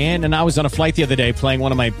Ryan, and I was on a flight the other day playing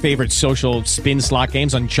one of my favorite social spin slot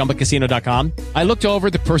games on ChumbaCasino.com. I looked over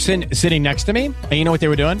at the person sitting next to me, and you know what they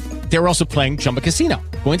were doing? They were also playing Chumba Casino.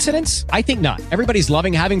 Coincidence? I think not. Everybody's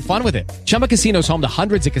loving having fun with it. Chumba Casino is home to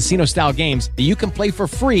hundreds of casino-style games that you can play for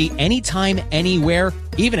free anytime, anywhere,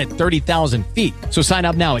 even at 30,000 feet. So sign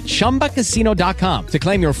up now at ChumbaCasino.com to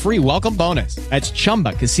claim your free welcome bonus. That's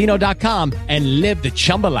ChumbaCasino.com and live the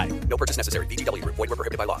Chumba life. No purchase necessary. VGW. Void where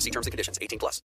prohibited by law. See terms and conditions. 18+.